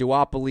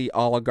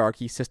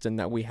oligarchy system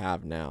that we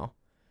have now.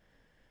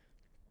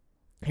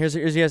 Here's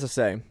what he has to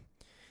say.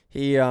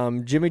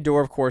 Jimmy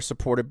Dore, of course,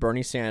 supported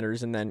Bernie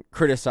Sanders and then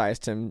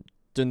criticized him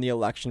during the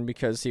election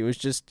because he was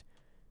just,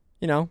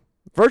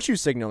 virtue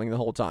signaling the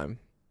whole time.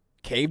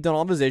 Caved on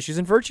all of his issues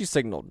and virtue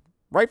signaled.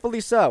 Rightfully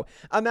so.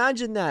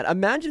 Imagine that.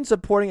 Imagine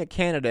supporting a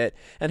candidate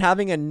and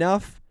having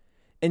enough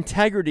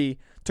integrity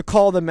to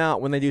call them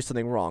out when they do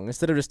something wrong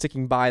instead of just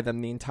sticking by them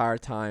the entire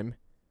time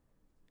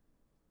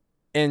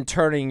and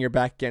turning your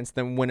back against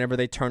them whenever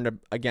they turn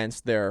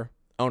against their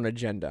own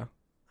agenda.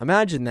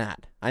 Imagine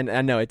that. I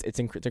know it's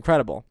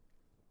incredible.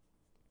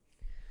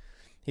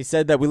 He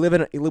said that we live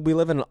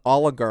in an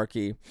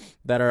oligarchy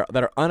that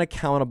are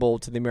unaccountable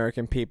to the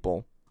American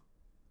people.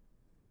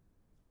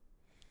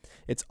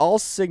 It's all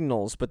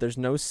signals, but there's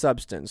no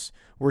substance.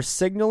 We're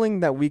signaling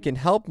that we can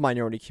help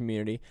minority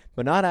community,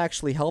 but not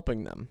actually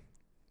helping them.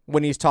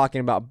 When he's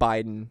talking about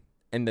Biden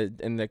in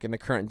the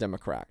current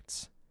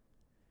Democrats.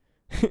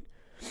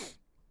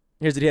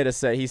 Here's what he had to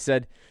say. He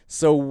said,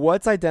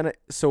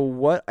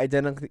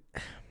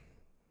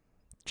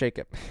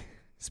 Jacob,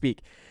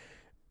 speak.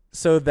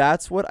 So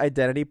that's what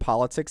identity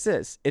politics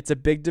is. It's a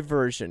big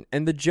diversion.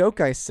 And the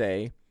joke, I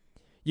say,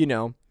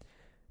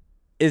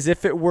 is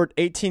if it were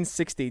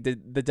 1860,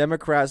 the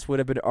Democrats would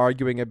have been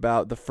arguing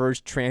about the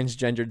first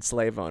transgendered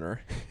slave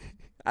owner.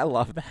 I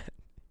love that.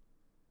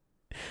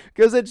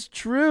 Because it's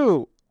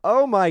true.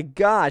 Oh my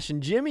gosh.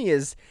 And Jimmy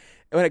is,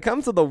 when it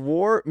comes to the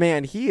war,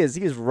 man, he is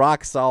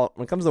rock solid.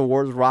 When it comes to the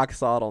war, he's rock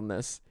solid on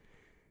this.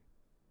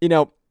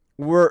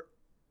 We're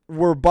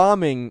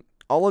bombing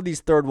all of these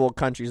third world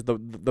countries,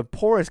 the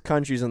poorest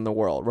countries in the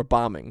world. We're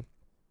bombing.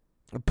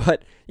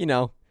 But,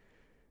 now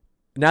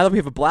that we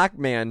have a black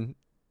man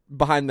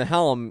behind the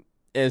helm,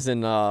 is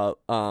in so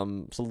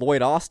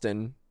Lloyd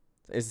Austin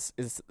is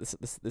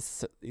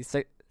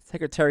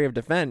Secretary of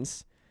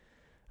Defense.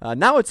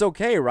 Now it's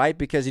okay, right?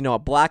 Because a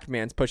black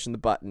man's pushing the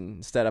button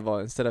instead of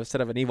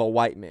an evil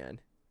white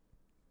man.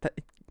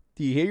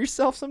 Do you hear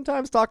yourself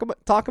sometimes talk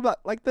about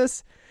like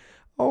this?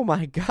 Oh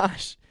my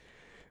gosh!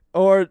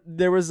 Or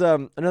there was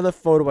another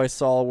photo I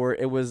saw where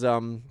it was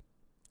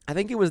I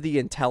think it was the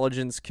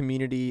intelligence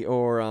community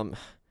or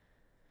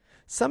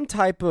some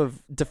type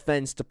of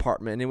defense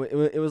department.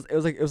 It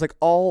was like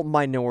all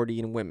minority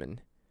and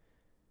women.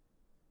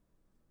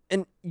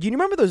 And you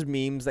remember those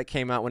memes that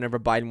came out whenever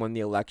Biden won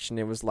the election?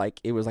 It was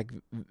like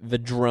the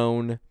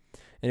drone,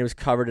 and it was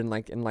covered in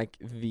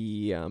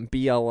the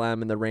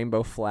BLM and the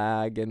rainbow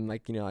flag, and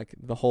like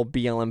the whole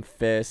BLM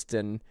fist,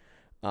 and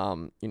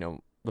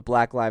the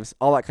Black Lives,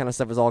 all that kind of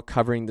stuff is all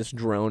covering this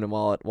drone, and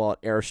while it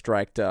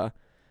airstriked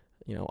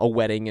a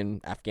wedding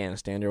in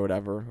Afghanistan or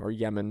whatever, or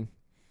Yemen,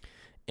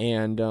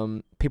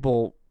 and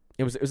people,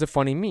 it was a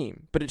funny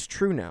meme, but it's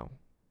true now.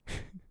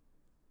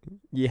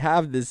 You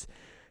have this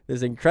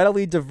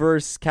incredibly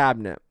diverse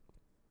cabinet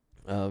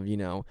of,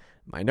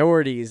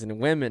 minorities and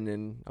women,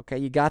 and okay,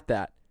 you got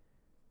that.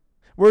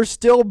 We're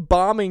still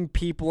bombing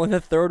people in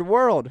the third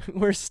world.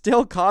 We're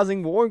still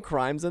causing war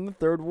crimes in the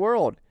third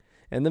world,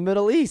 in the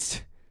Middle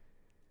East.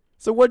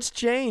 So what's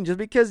changed? Just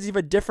because you have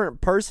a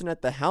different person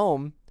at the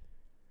helm,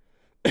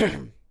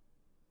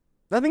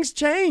 nothing's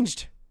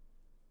changed.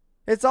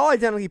 It's all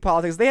identity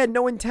politics. They had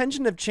no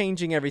intention of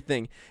changing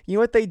everything. You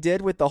know what they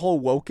did with the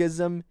whole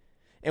wokeism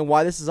and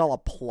why this is all a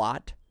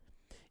plot?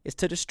 Is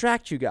to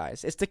distract you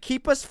guys. It's to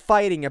keep us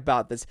fighting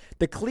about this.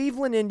 The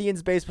Cleveland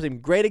Indians baseball team,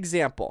 great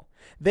example.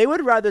 They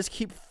would rather us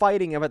keep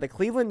fighting about the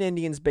Cleveland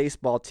Indians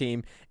baseball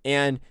team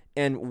and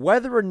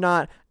whether or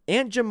not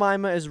Aunt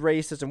Jemima is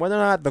racist and whether or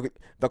not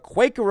the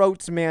Quaker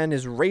Oats man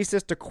is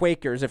racist to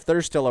Quakers if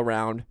they're still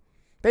around.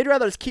 They'd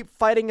rather us keep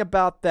fighting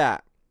about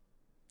that.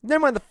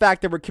 Never mind the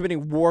fact that we're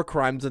committing war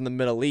crimes in the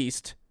Middle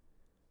East.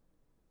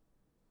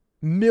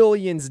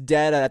 Millions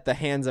dead at the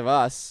hands of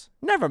us.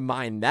 Never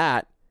mind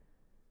that.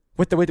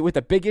 What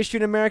the big issue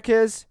in America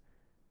is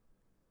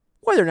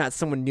whether or not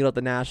someone kneeled at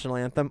the national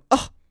anthem.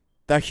 Oh,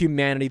 the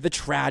humanity, the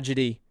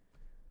tragedy.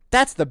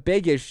 That's the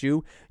big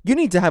issue. You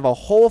need to have a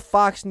whole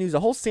Fox News,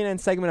 a whole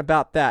CNN segment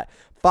about that.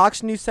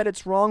 Fox News said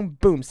it's wrong.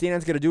 Boom,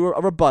 CNN's going to do a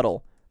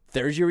rebuttal.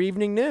 There's your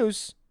evening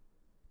news.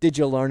 Did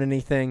you learn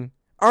anything?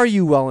 Are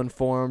you well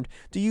informed?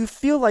 Do you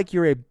feel like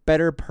you're a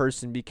better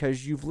person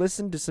because you've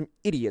listened to some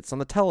idiots on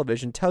the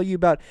television tell you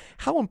about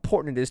how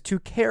important it is to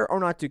care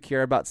or not to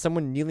care about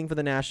someone kneeling for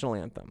the national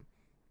anthem?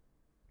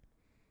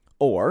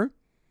 Or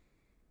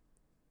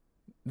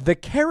the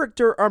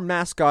character or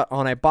mascot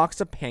on a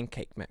box of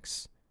pancake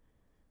mix.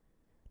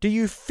 Do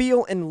you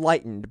feel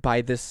enlightened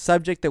by this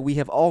subject that we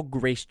have all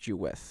graced you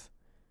with?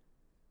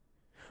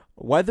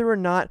 Whether or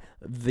not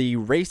the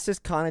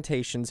racist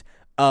connotations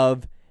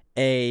of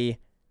a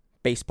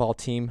baseball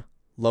team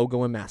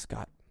logo and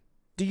mascot.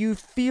 Do you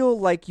feel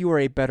like you are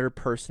a better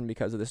person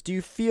because of this? Do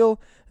you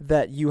feel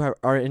that you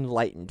are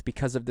enlightened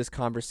because of this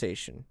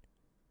conversation?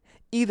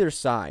 Either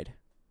side.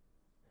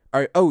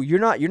 You're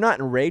not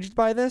enraged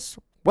by this?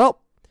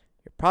 Well,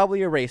 you're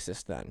probably a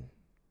racist then.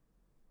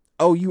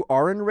 Oh, you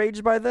are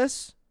enraged by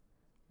this?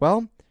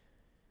 Well,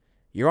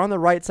 you're on the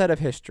right side of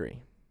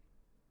history,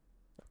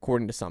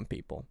 according to some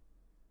people.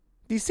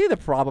 Do you see the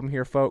problem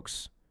here,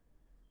 folks?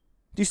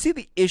 Do you see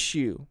the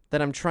issue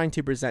that I'm trying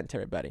to present to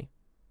everybody?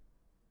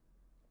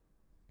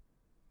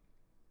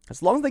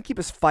 As long as they keep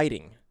us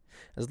fighting,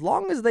 as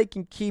long as they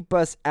can keep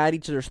us at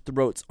each other's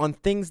throats on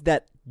things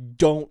that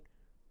don't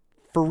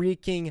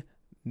freaking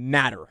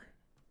matter.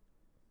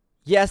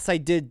 Yes, I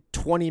did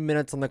 20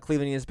 minutes on the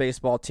Cleveland Indians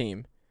baseball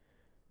team.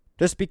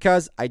 Just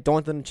because I don't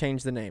want them to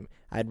change the name.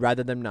 I'd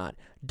rather them not.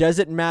 Does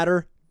it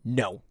matter?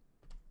 No.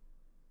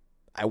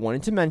 I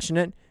wanted to mention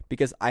it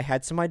because I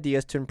had some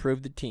ideas to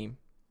improve the team.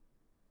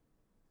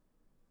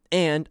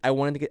 And I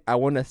want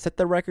to set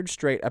the record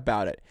straight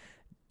about it.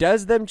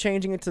 Does them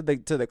changing it to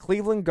the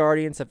Cleveland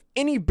Guardians have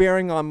any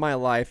bearing on my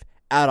life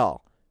at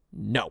all?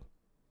 No.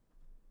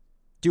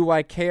 Do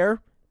I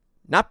care?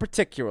 Not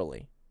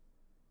particularly.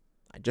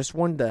 I just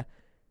wanted to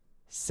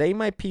say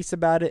my piece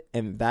about it,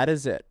 and that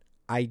is it.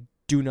 I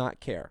do not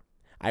care.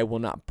 I will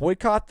not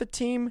boycott the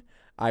team.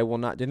 I will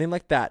not do anything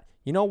like that.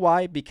 You know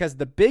why? Because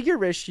the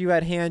bigger issue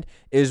at hand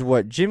is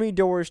what Jimmy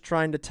Dore is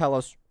trying to tell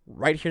us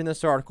right here in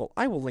this article.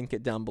 I will link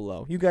it down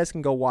below. You guys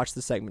can go watch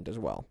the segment as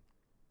well.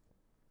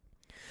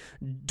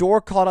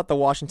 Dore called out the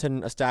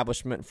Washington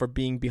establishment for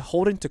being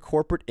beholden to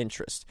corporate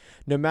interest.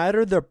 No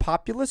matter their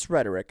populist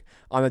rhetoric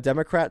on the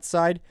Democrat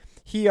side,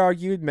 he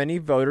argued many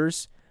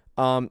voters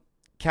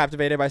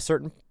captivated by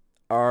certain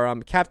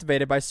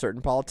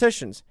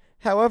politicians.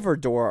 However,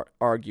 Dore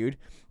argued,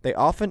 they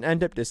often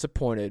end up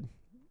disappointed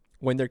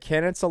when their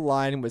candidates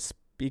align with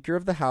Speaker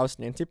of the House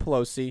Nancy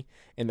Pelosi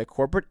and the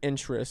corporate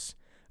interests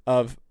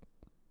of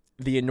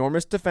the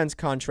enormous defense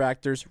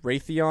contractors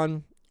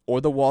Raytheon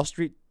or the Wall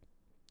Street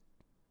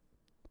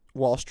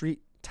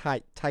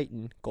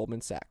titan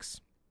Goldman Sachs.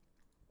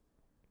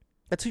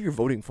 That's who you're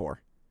voting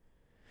for.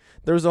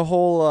 There's a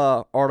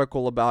whole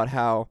article about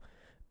how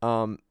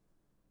all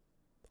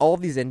of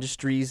these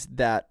industries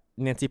that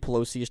Nancy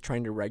Pelosi is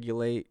trying to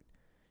regulate,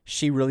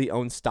 she really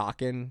owns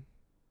stock in.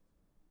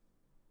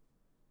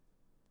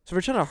 So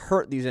we're trying to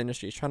hurt these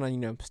industries,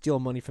 trying to steal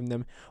money from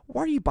them.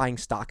 Why are you buying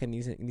stock in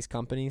these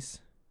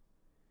companies?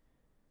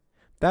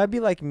 That would be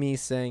like me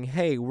saying,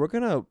 hey, we're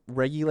going to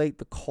regulate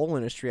the coal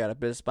industry out of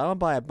business, but I'm going to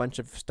buy a bunch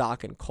of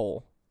stock in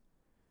coal.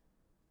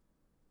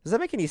 Does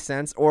that make any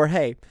sense? Or,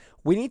 hey,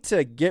 we need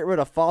to get rid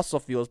of fossil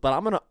fuels, but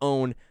I'm going to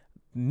own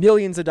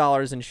millions of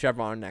dollars in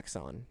Chevron and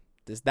Exxon.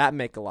 Does that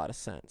make a lot of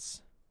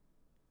sense?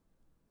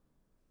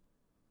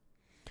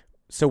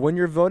 So when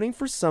you're voting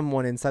for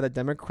someone inside the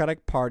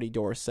Democratic Party,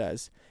 Dore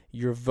says,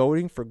 you're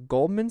voting for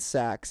Goldman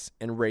Sachs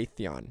and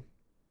Raytheon.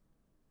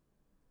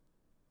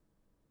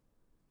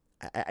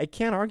 I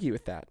can't argue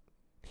with that.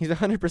 He's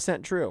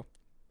 100% true.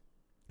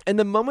 And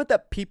the moment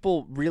that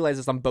people realize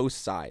this on both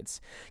sides,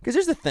 because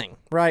here's the thing,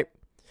 right?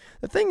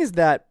 The thing is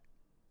that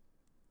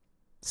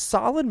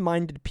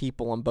solid-minded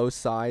people on both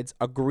sides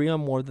agree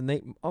on more than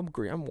they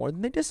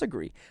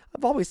disagree.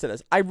 I've always said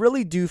this. I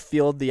really do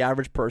feel the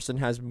average person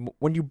has,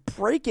 when you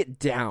break it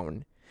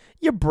down,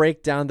 you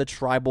break down the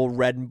tribal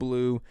red and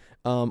blue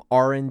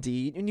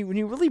R&D, and when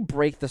you really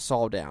break this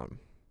all down,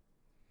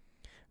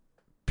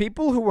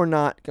 people who are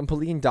not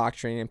completely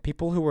indoctrinated and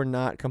people who are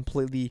not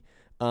completely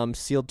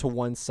sealed to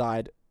one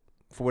side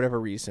for whatever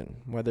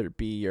reason, whether it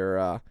be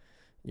you're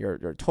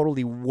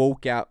totally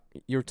woked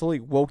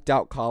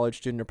out college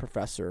student or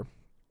professor,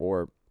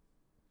 or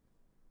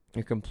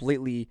you're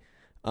completely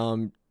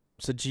so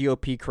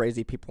GOP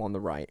crazy people on the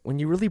right. When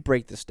you really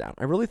break this down,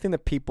 I really think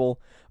that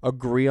people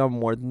agree on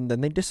more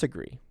than they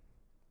disagree.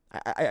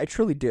 I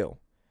truly do.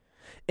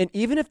 And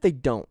even if they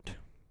don't,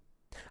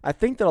 I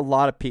think that a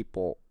lot of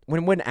people,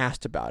 when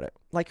asked about it,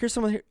 like here's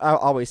someone I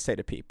always say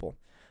to people,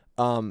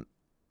 I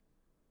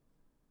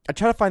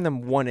try to find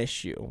them one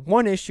issue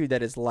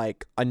that is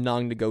like a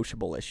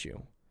non-negotiable issue.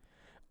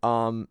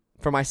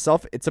 For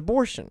myself, it's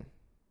abortion.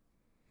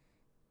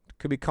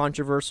 Could be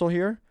controversial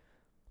here.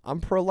 I'm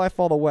pro-life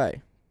all the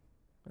way.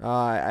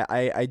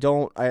 I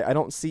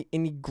don't see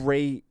any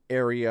gray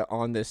area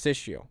on this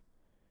issue.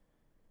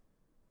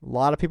 A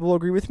lot of people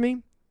agree with me.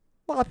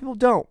 A lot of people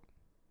don't.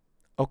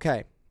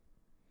 Okay.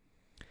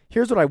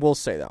 Here's what I will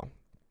say though.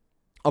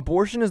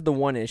 Abortion is the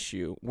one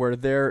issue where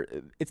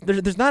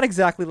there's not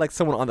exactly like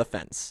someone on the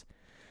fence.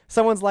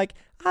 Someone's like,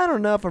 I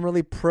don't know if I'm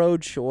really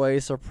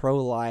pro-choice or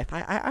pro-life.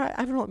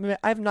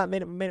 I've not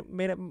made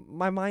up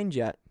my mind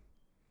yet.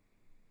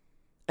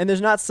 And there's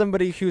not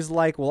somebody who's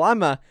like, well,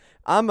 I'm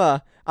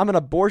an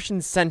abortion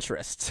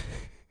centrist.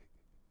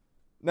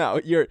 No,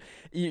 you're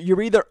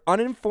either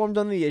uninformed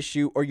on the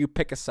issue or you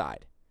pick a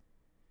side.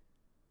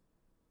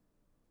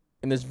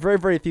 And there's very,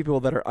 very few people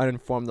that are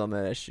uninformed on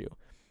that issue.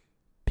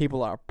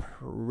 People are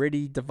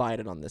pretty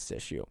divided on this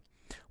issue,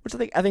 which I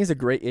think is a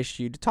great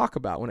issue to talk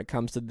about when it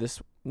comes to this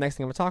next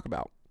thing I'm going to talk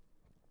about.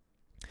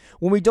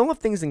 When we don't have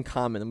things in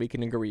common that we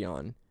can agree on,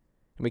 and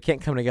we can't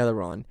come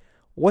together on,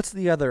 what's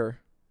the other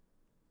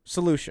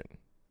solution?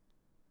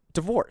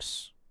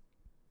 Divorce.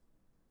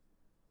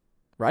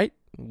 Right?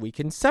 We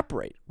can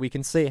separate. We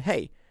can say,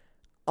 hey,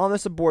 on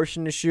this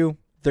abortion issue,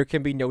 there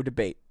can be no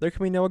debate. There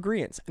can be no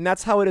agreement. And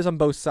that's how it is on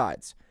both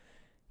sides.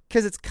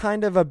 Because it's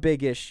kind of a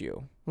big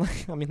issue.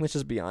 I mean, let's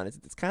just be honest.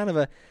 It's kind of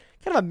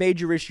a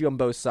major issue on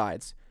both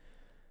sides.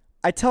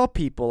 I tell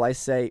people, I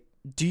say,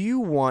 do you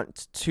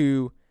want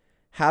to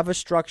have a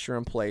structure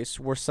in place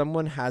where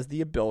someone has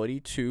the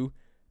ability to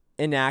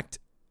enact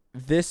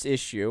this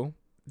issue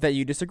that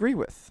you disagree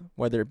with,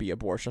 whether it be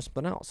abortion or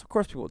something else? Of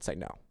course, people would say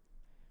no.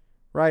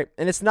 Right?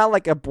 And it's not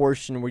like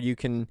abortion where you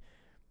can,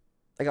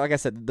 like I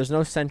said, there's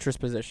no centrist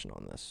position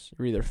on this.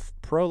 You're either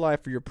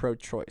pro-life or you're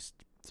pro-choice.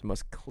 It's the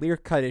most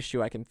clear-cut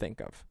issue I can think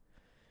of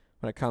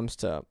when it comes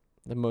to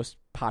the most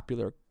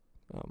popular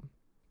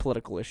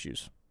political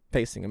issues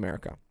facing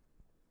America.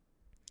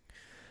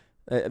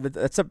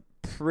 That's a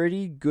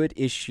pretty good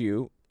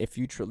issue, if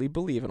you truly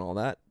believe in all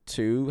that,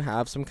 to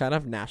have some kind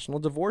of national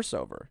divorce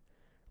over,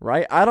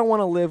 right? I don't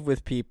want to live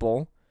with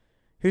people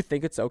who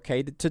think it's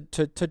okay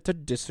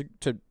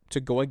to to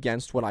go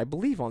against what I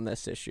believe on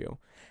this issue,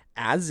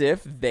 as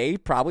if they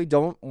probably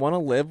don't want to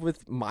live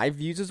with my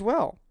views as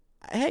well.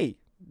 Hey,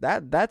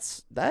 that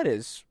is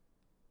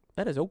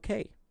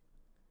okay.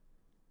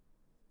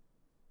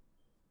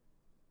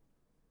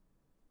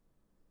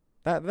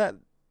 That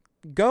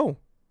go.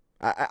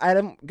 I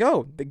don't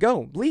go.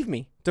 Leave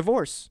me.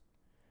 Divorce.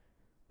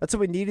 That's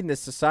what we need in this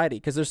society.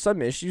 Because there's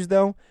some issues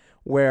though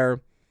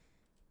where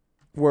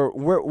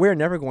we're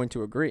never going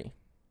to agree.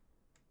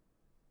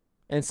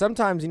 And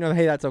sometimes,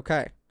 hey, that's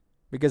okay.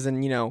 Because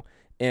in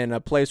in a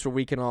place where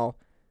we can all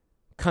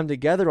come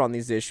together on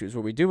these issues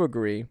where we do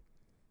agree,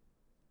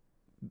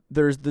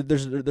 there's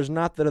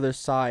not that other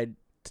side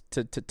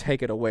to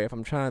take it away. If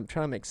I'm trying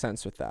to make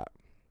sense with that.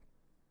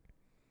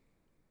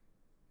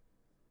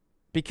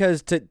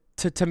 Because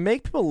to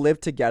make people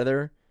live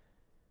together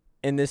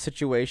in this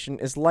situation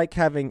is like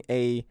having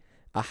a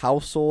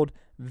household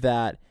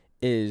that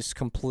is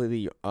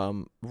completely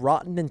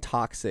rotten and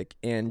toxic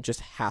and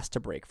just has to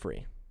break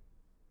free.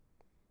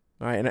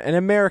 All right, in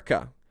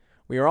America,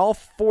 we are all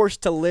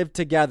forced to live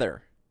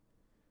together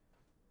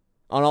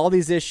on all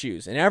these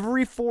issues. And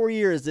every 4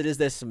 years, it is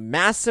this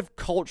massive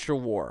culture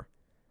war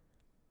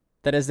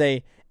that is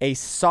a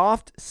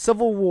soft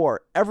civil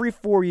war every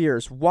 4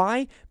 years.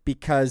 Why?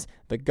 Because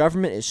the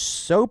government is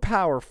so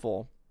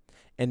powerful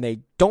and they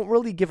don't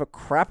really give a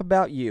crap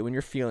about you and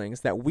your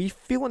feelings that we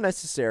feel it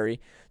necessary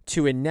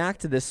to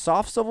enact this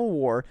soft civil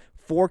war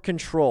for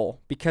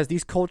control because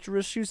these culture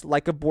issues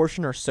like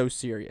abortion are so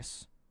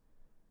serious.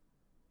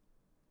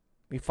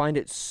 We find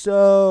it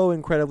so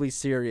incredibly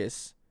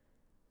serious.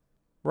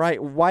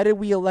 Right? Why did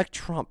we elect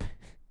Trump?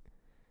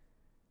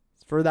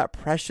 It's for that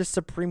precious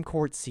Supreme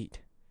Court seat.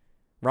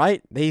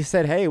 Right? They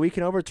said, hey, we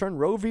can overturn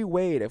Roe v.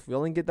 Wade if we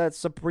only get that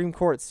Supreme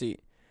Court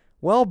seat.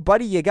 Well,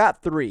 buddy, you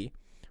got 3.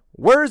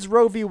 Where's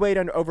Roe v. Wade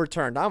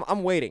overturned?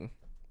 I'm waiting.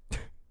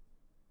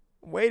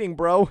 Waiting,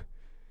 bro.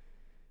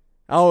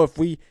 Oh,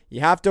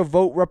 you have to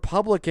vote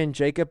Republican,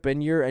 Jacob,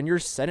 in your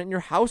Senate and your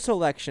House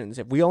elections.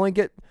 If we only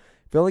get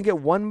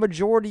one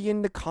majority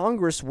in the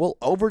Congress, we'll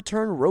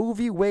overturn Roe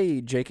v.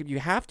 Wade, Jacob. You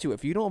have to.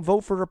 If you don't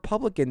vote for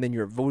Republican, then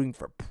you're voting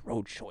for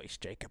pro-choice,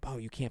 Jacob. Oh,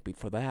 you can't be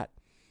for that.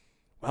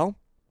 Well,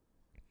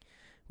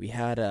 we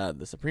had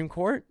the Supreme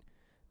Court,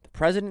 the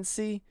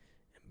presidency,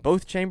 and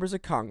both chambers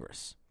of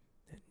Congress.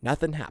 And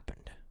nothing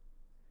happened.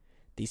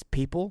 These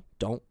people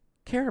don't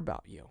care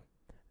about you.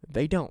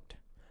 They don't.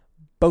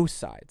 Both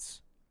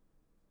sides.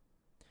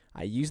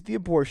 I use the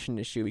abortion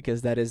issue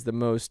because that is the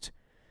most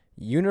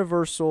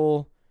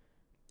universal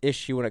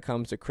issue when it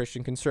comes to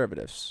Christian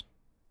conservatives.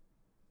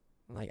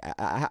 Like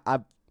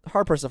I'm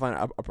hard pressed to find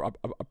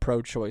a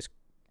pro-choice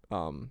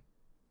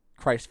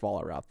Christ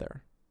follower out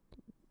there.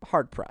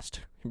 Hard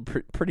pressed.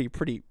 Pretty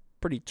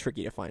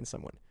tricky to find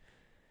someone.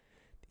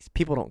 These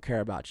people don't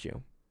care about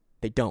you.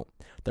 They don't.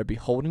 They're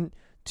beholden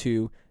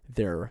to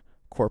their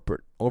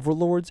corporate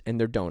overlords and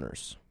their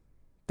donors.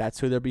 That's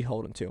who they're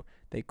beholden to.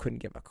 They couldn't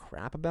give a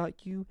crap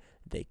about you.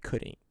 They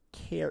couldn't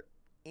care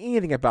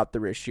anything about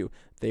their issue.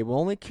 They will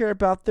only care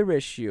about their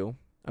issue,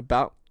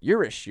 about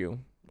your issue,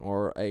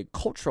 or a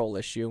cultural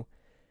issue,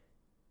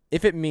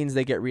 if it means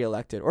they get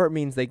reelected or it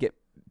means they get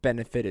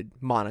benefited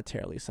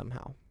monetarily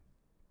somehow.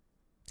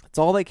 That's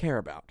all they care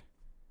about.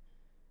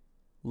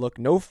 Look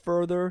no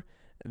further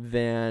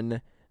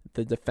than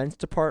the Defense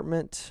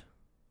Department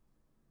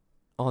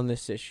on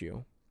this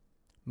issue.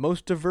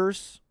 Most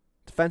diverse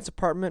Defense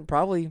Department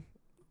probably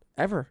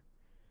ever.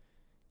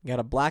 You got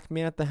a black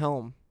man at the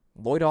helm,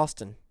 Lloyd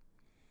Austin.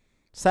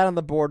 Sat on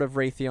the board of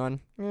Raytheon.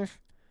 There's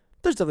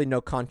definitely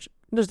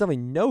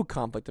no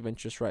conflict of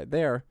interest right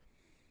there.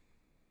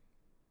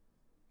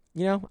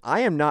 I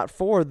am not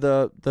for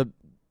the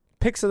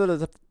picks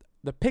of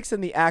the picks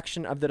in the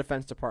action of the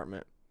Defense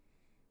Department.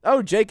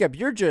 Oh, Jacob,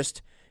 you're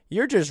just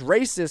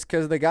racist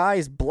because the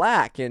guy's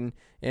black and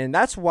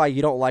that's why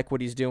you don't like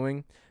what he's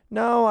doing.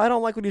 No, I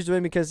don't like what he's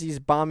doing because he's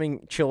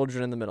bombing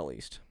children in the Middle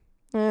East.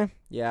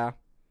 Yeah.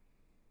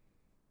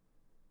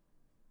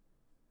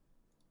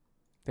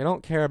 They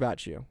don't care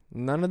about you.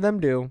 None of them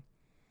do.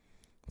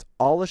 It's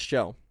all a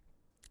show.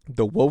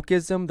 The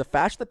wokeism, the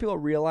faster that people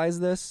realize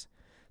this,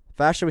 the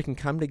faster we can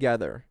come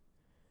together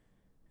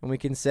and we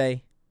can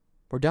say,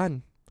 we're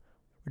done.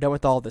 We're done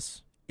with all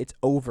this. It's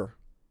over.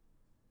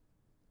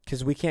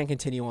 Because we can't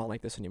continue on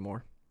like this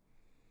anymore.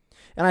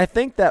 And I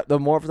think that the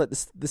more of like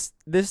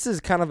this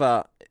is kind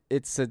of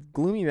it's a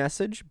gloomy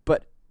message,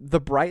 but the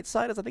bright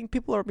side is I think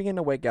people are beginning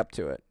to wake up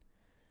to it.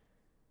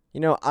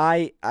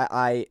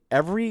 I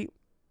every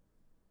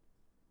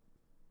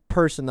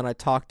person that I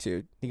talk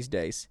to these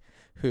days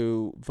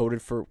who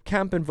voted for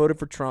Kemp and voted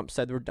for Trump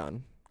said we're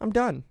done. I'm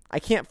done. I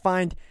can't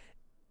find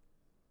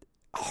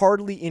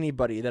hardly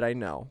anybody that I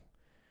know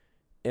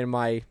in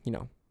my,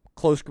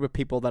 close group of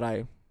people that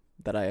I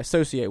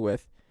associate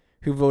with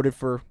who voted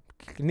for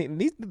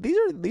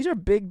these are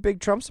big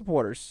Trump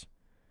supporters.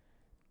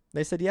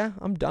 They said, "Yeah,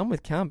 I'm done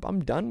with Kemp.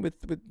 I'm done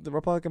with the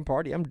Republican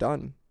Party. I'm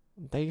done.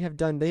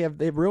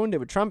 They've ruined it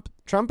with Trump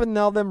and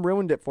all them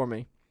ruined it for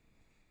me."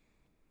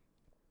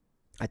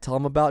 I tell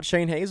them about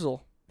Shane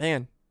Hazel.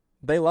 Man,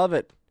 they love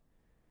it.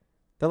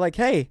 They're like,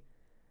 hey,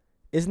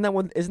 isn't that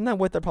what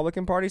the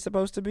Republican Party's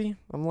supposed to be?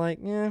 I'm like,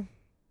 yeah,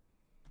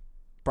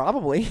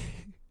 probably.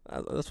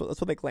 That's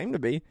what they claim to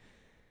be.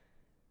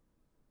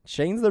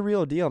 Shane's the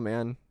real deal,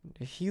 man.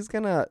 He's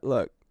gonna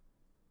look.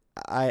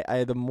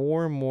 The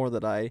more and more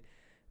that I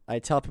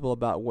tell people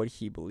about what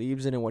he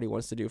believes in and what he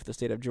wants to do for the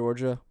state of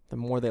Georgia, the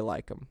more they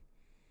like him.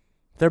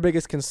 Their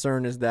biggest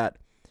concern is that,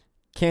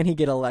 can he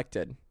get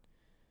elected?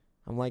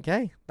 I'm like,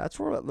 hey, that's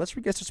where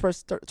we get to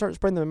start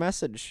spreading the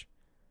message.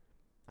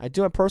 I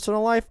do it in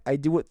personal life. I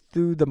do it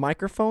through the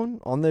microphone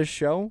on this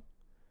show.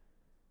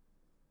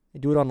 I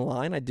do it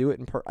online. I do it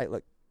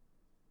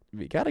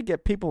we got to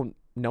get people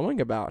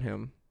knowing about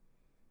him.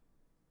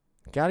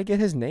 Got to get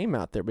his name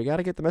out there. We got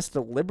to get the message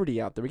of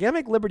liberty out there. We got to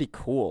make liberty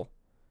cool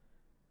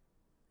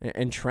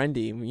and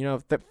trendy. You know,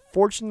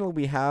 fortunately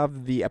we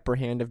have the upper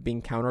hand of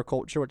being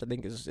counterculture, which I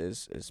think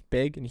is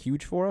big and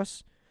huge for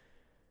us.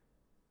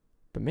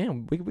 But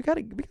man, we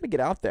gotta get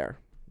out there.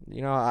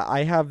 You know,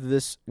 I have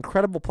this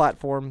incredible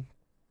platform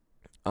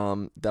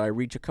that I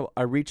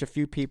reach a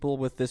few people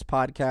with this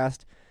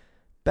podcast.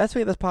 Best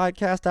way to get this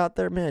podcast out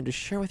there, man, just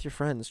share with your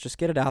friends. Just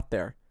get it out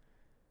there.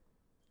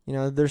 You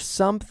know, there's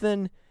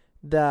something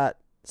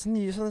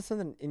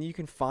and you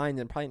can find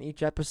in probably in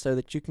each episode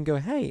that you can go,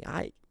 hey,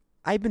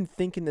 I've been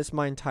thinking this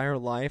my entire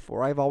life,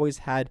 or I've always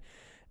had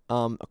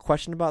a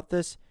question about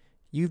this.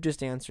 You've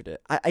just answered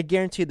it. I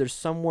guarantee there's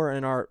somewhere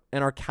in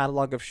our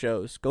catalog of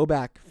shows. Go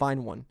back,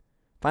 find one.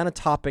 Find a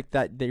topic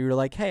that you're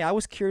like, hey, I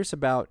was curious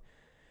about,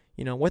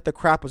 you know, what the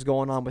crap was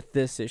going on with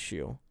this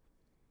issue.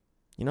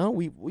 You know,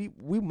 we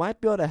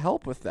might be able to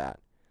help with that.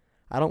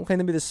 I don't claim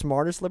to be the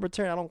smartest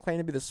libertarian. I don't claim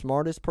to be the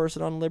smartest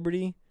person on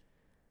liberty.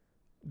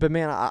 But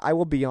man, I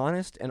will be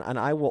honest, and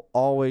I will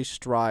always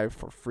strive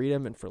for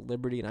freedom and for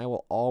liberty, and I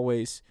will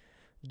always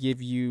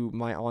give you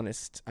my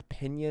honest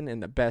opinion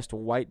and the best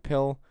white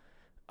pill.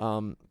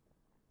 And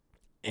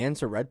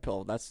it's a red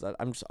pill.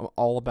 I'm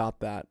all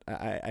about that.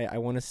 I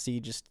want to see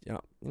just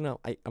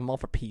I'm all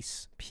for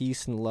peace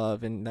and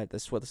love, and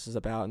that's what this is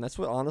about. And that's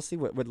what honestly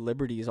what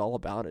liberty is all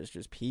about, is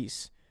just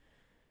peace,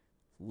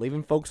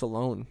 leaving folks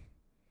alone.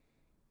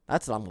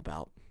 That's what I'm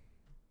about.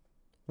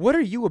 What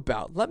are you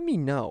about? Let me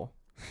know.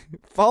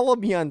 Follow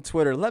me on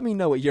Twitter. Let me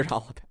know what you're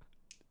all about.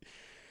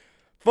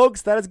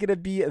 Folks, that is going to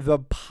be the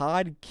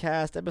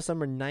podcast, episode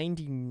number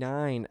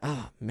 99.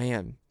 Oh,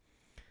 man.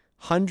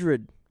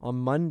 100 on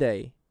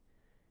Monday.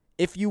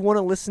 If you want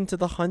to listen to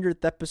the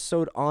 100th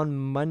episode on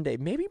Monday,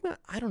 maybe,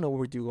 I don't know what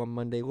we're doing on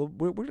Monday. We're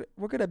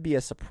going to be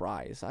a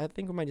surprise. I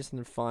think we might do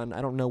something fun.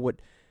 I don't know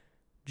what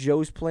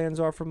Joe's plans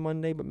are for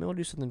Monday, but maybe we'll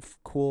do something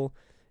cool.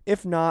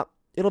 If not,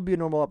 it'll be a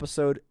normal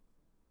episode.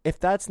 If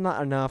that's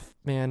not enough,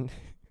 man,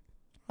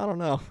 I don't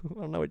know. I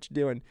don't know what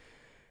you're doing.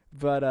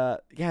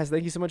 But, guys,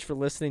 thank you so much for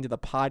listening to the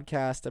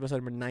podcast, episode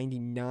number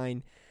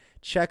 99.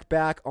 Check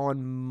back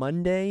on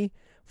Monday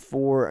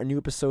for a new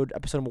episode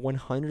number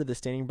 100 of the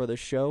Standing Brothers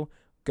Show.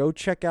 Go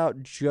check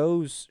out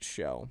Joe's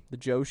show, The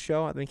Joe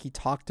Show. I think he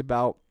talked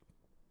about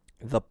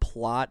the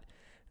plot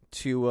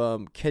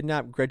to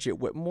kidnap Gretchen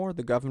Whitmer,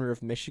 the governor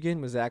of Michigan,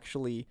 was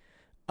actually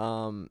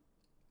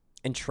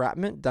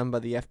entrapment done by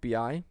the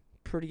FBI.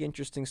 Pretty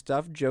interesting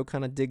stuff. Joe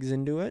kind of digs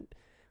into it.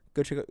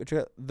 Go check out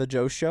The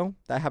Joe Show.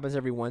 That happens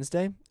every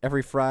Wednesday.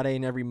 Every Friday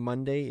and every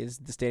Monday is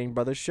the Standing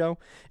Brothers Show.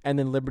 And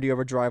then Liberty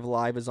Overdrive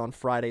Live is on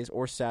Fridays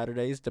or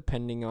Saturdays,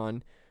 depending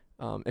on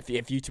if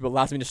YouTube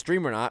allows me to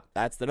stream or not.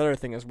 That's another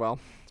thing as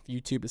well.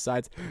 If YouTube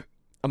decides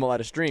I'm allowed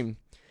to stream.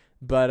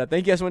 But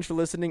thank you guys so much for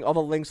listening. All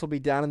the links will be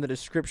down in the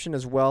description,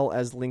 as well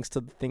as links to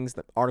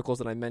the articles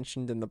that I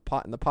mentioned in the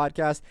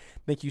podcast.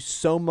 Thank you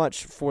so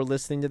much for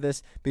listening to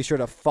this. Be sure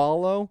to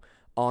follow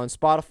on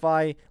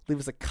Spotify. Leave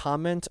us a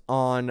comment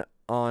but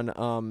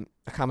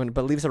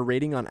leave us a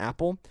rating on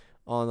Apple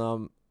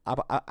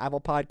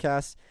Apple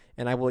Podcasts,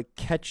 and I will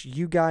catch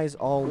you guys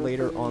all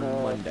later on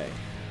Monday.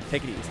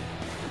 Take it easy.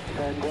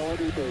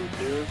 Tranquility Base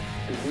here.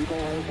 The Eagle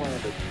has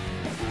landed.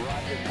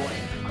 Roger,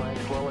 plane.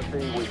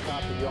 Tranquility, we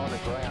copy you on the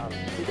ground.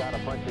 We got a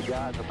bunch of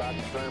guys about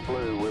to turn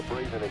blue. We're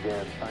breathing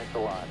again. Thanks a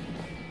lot.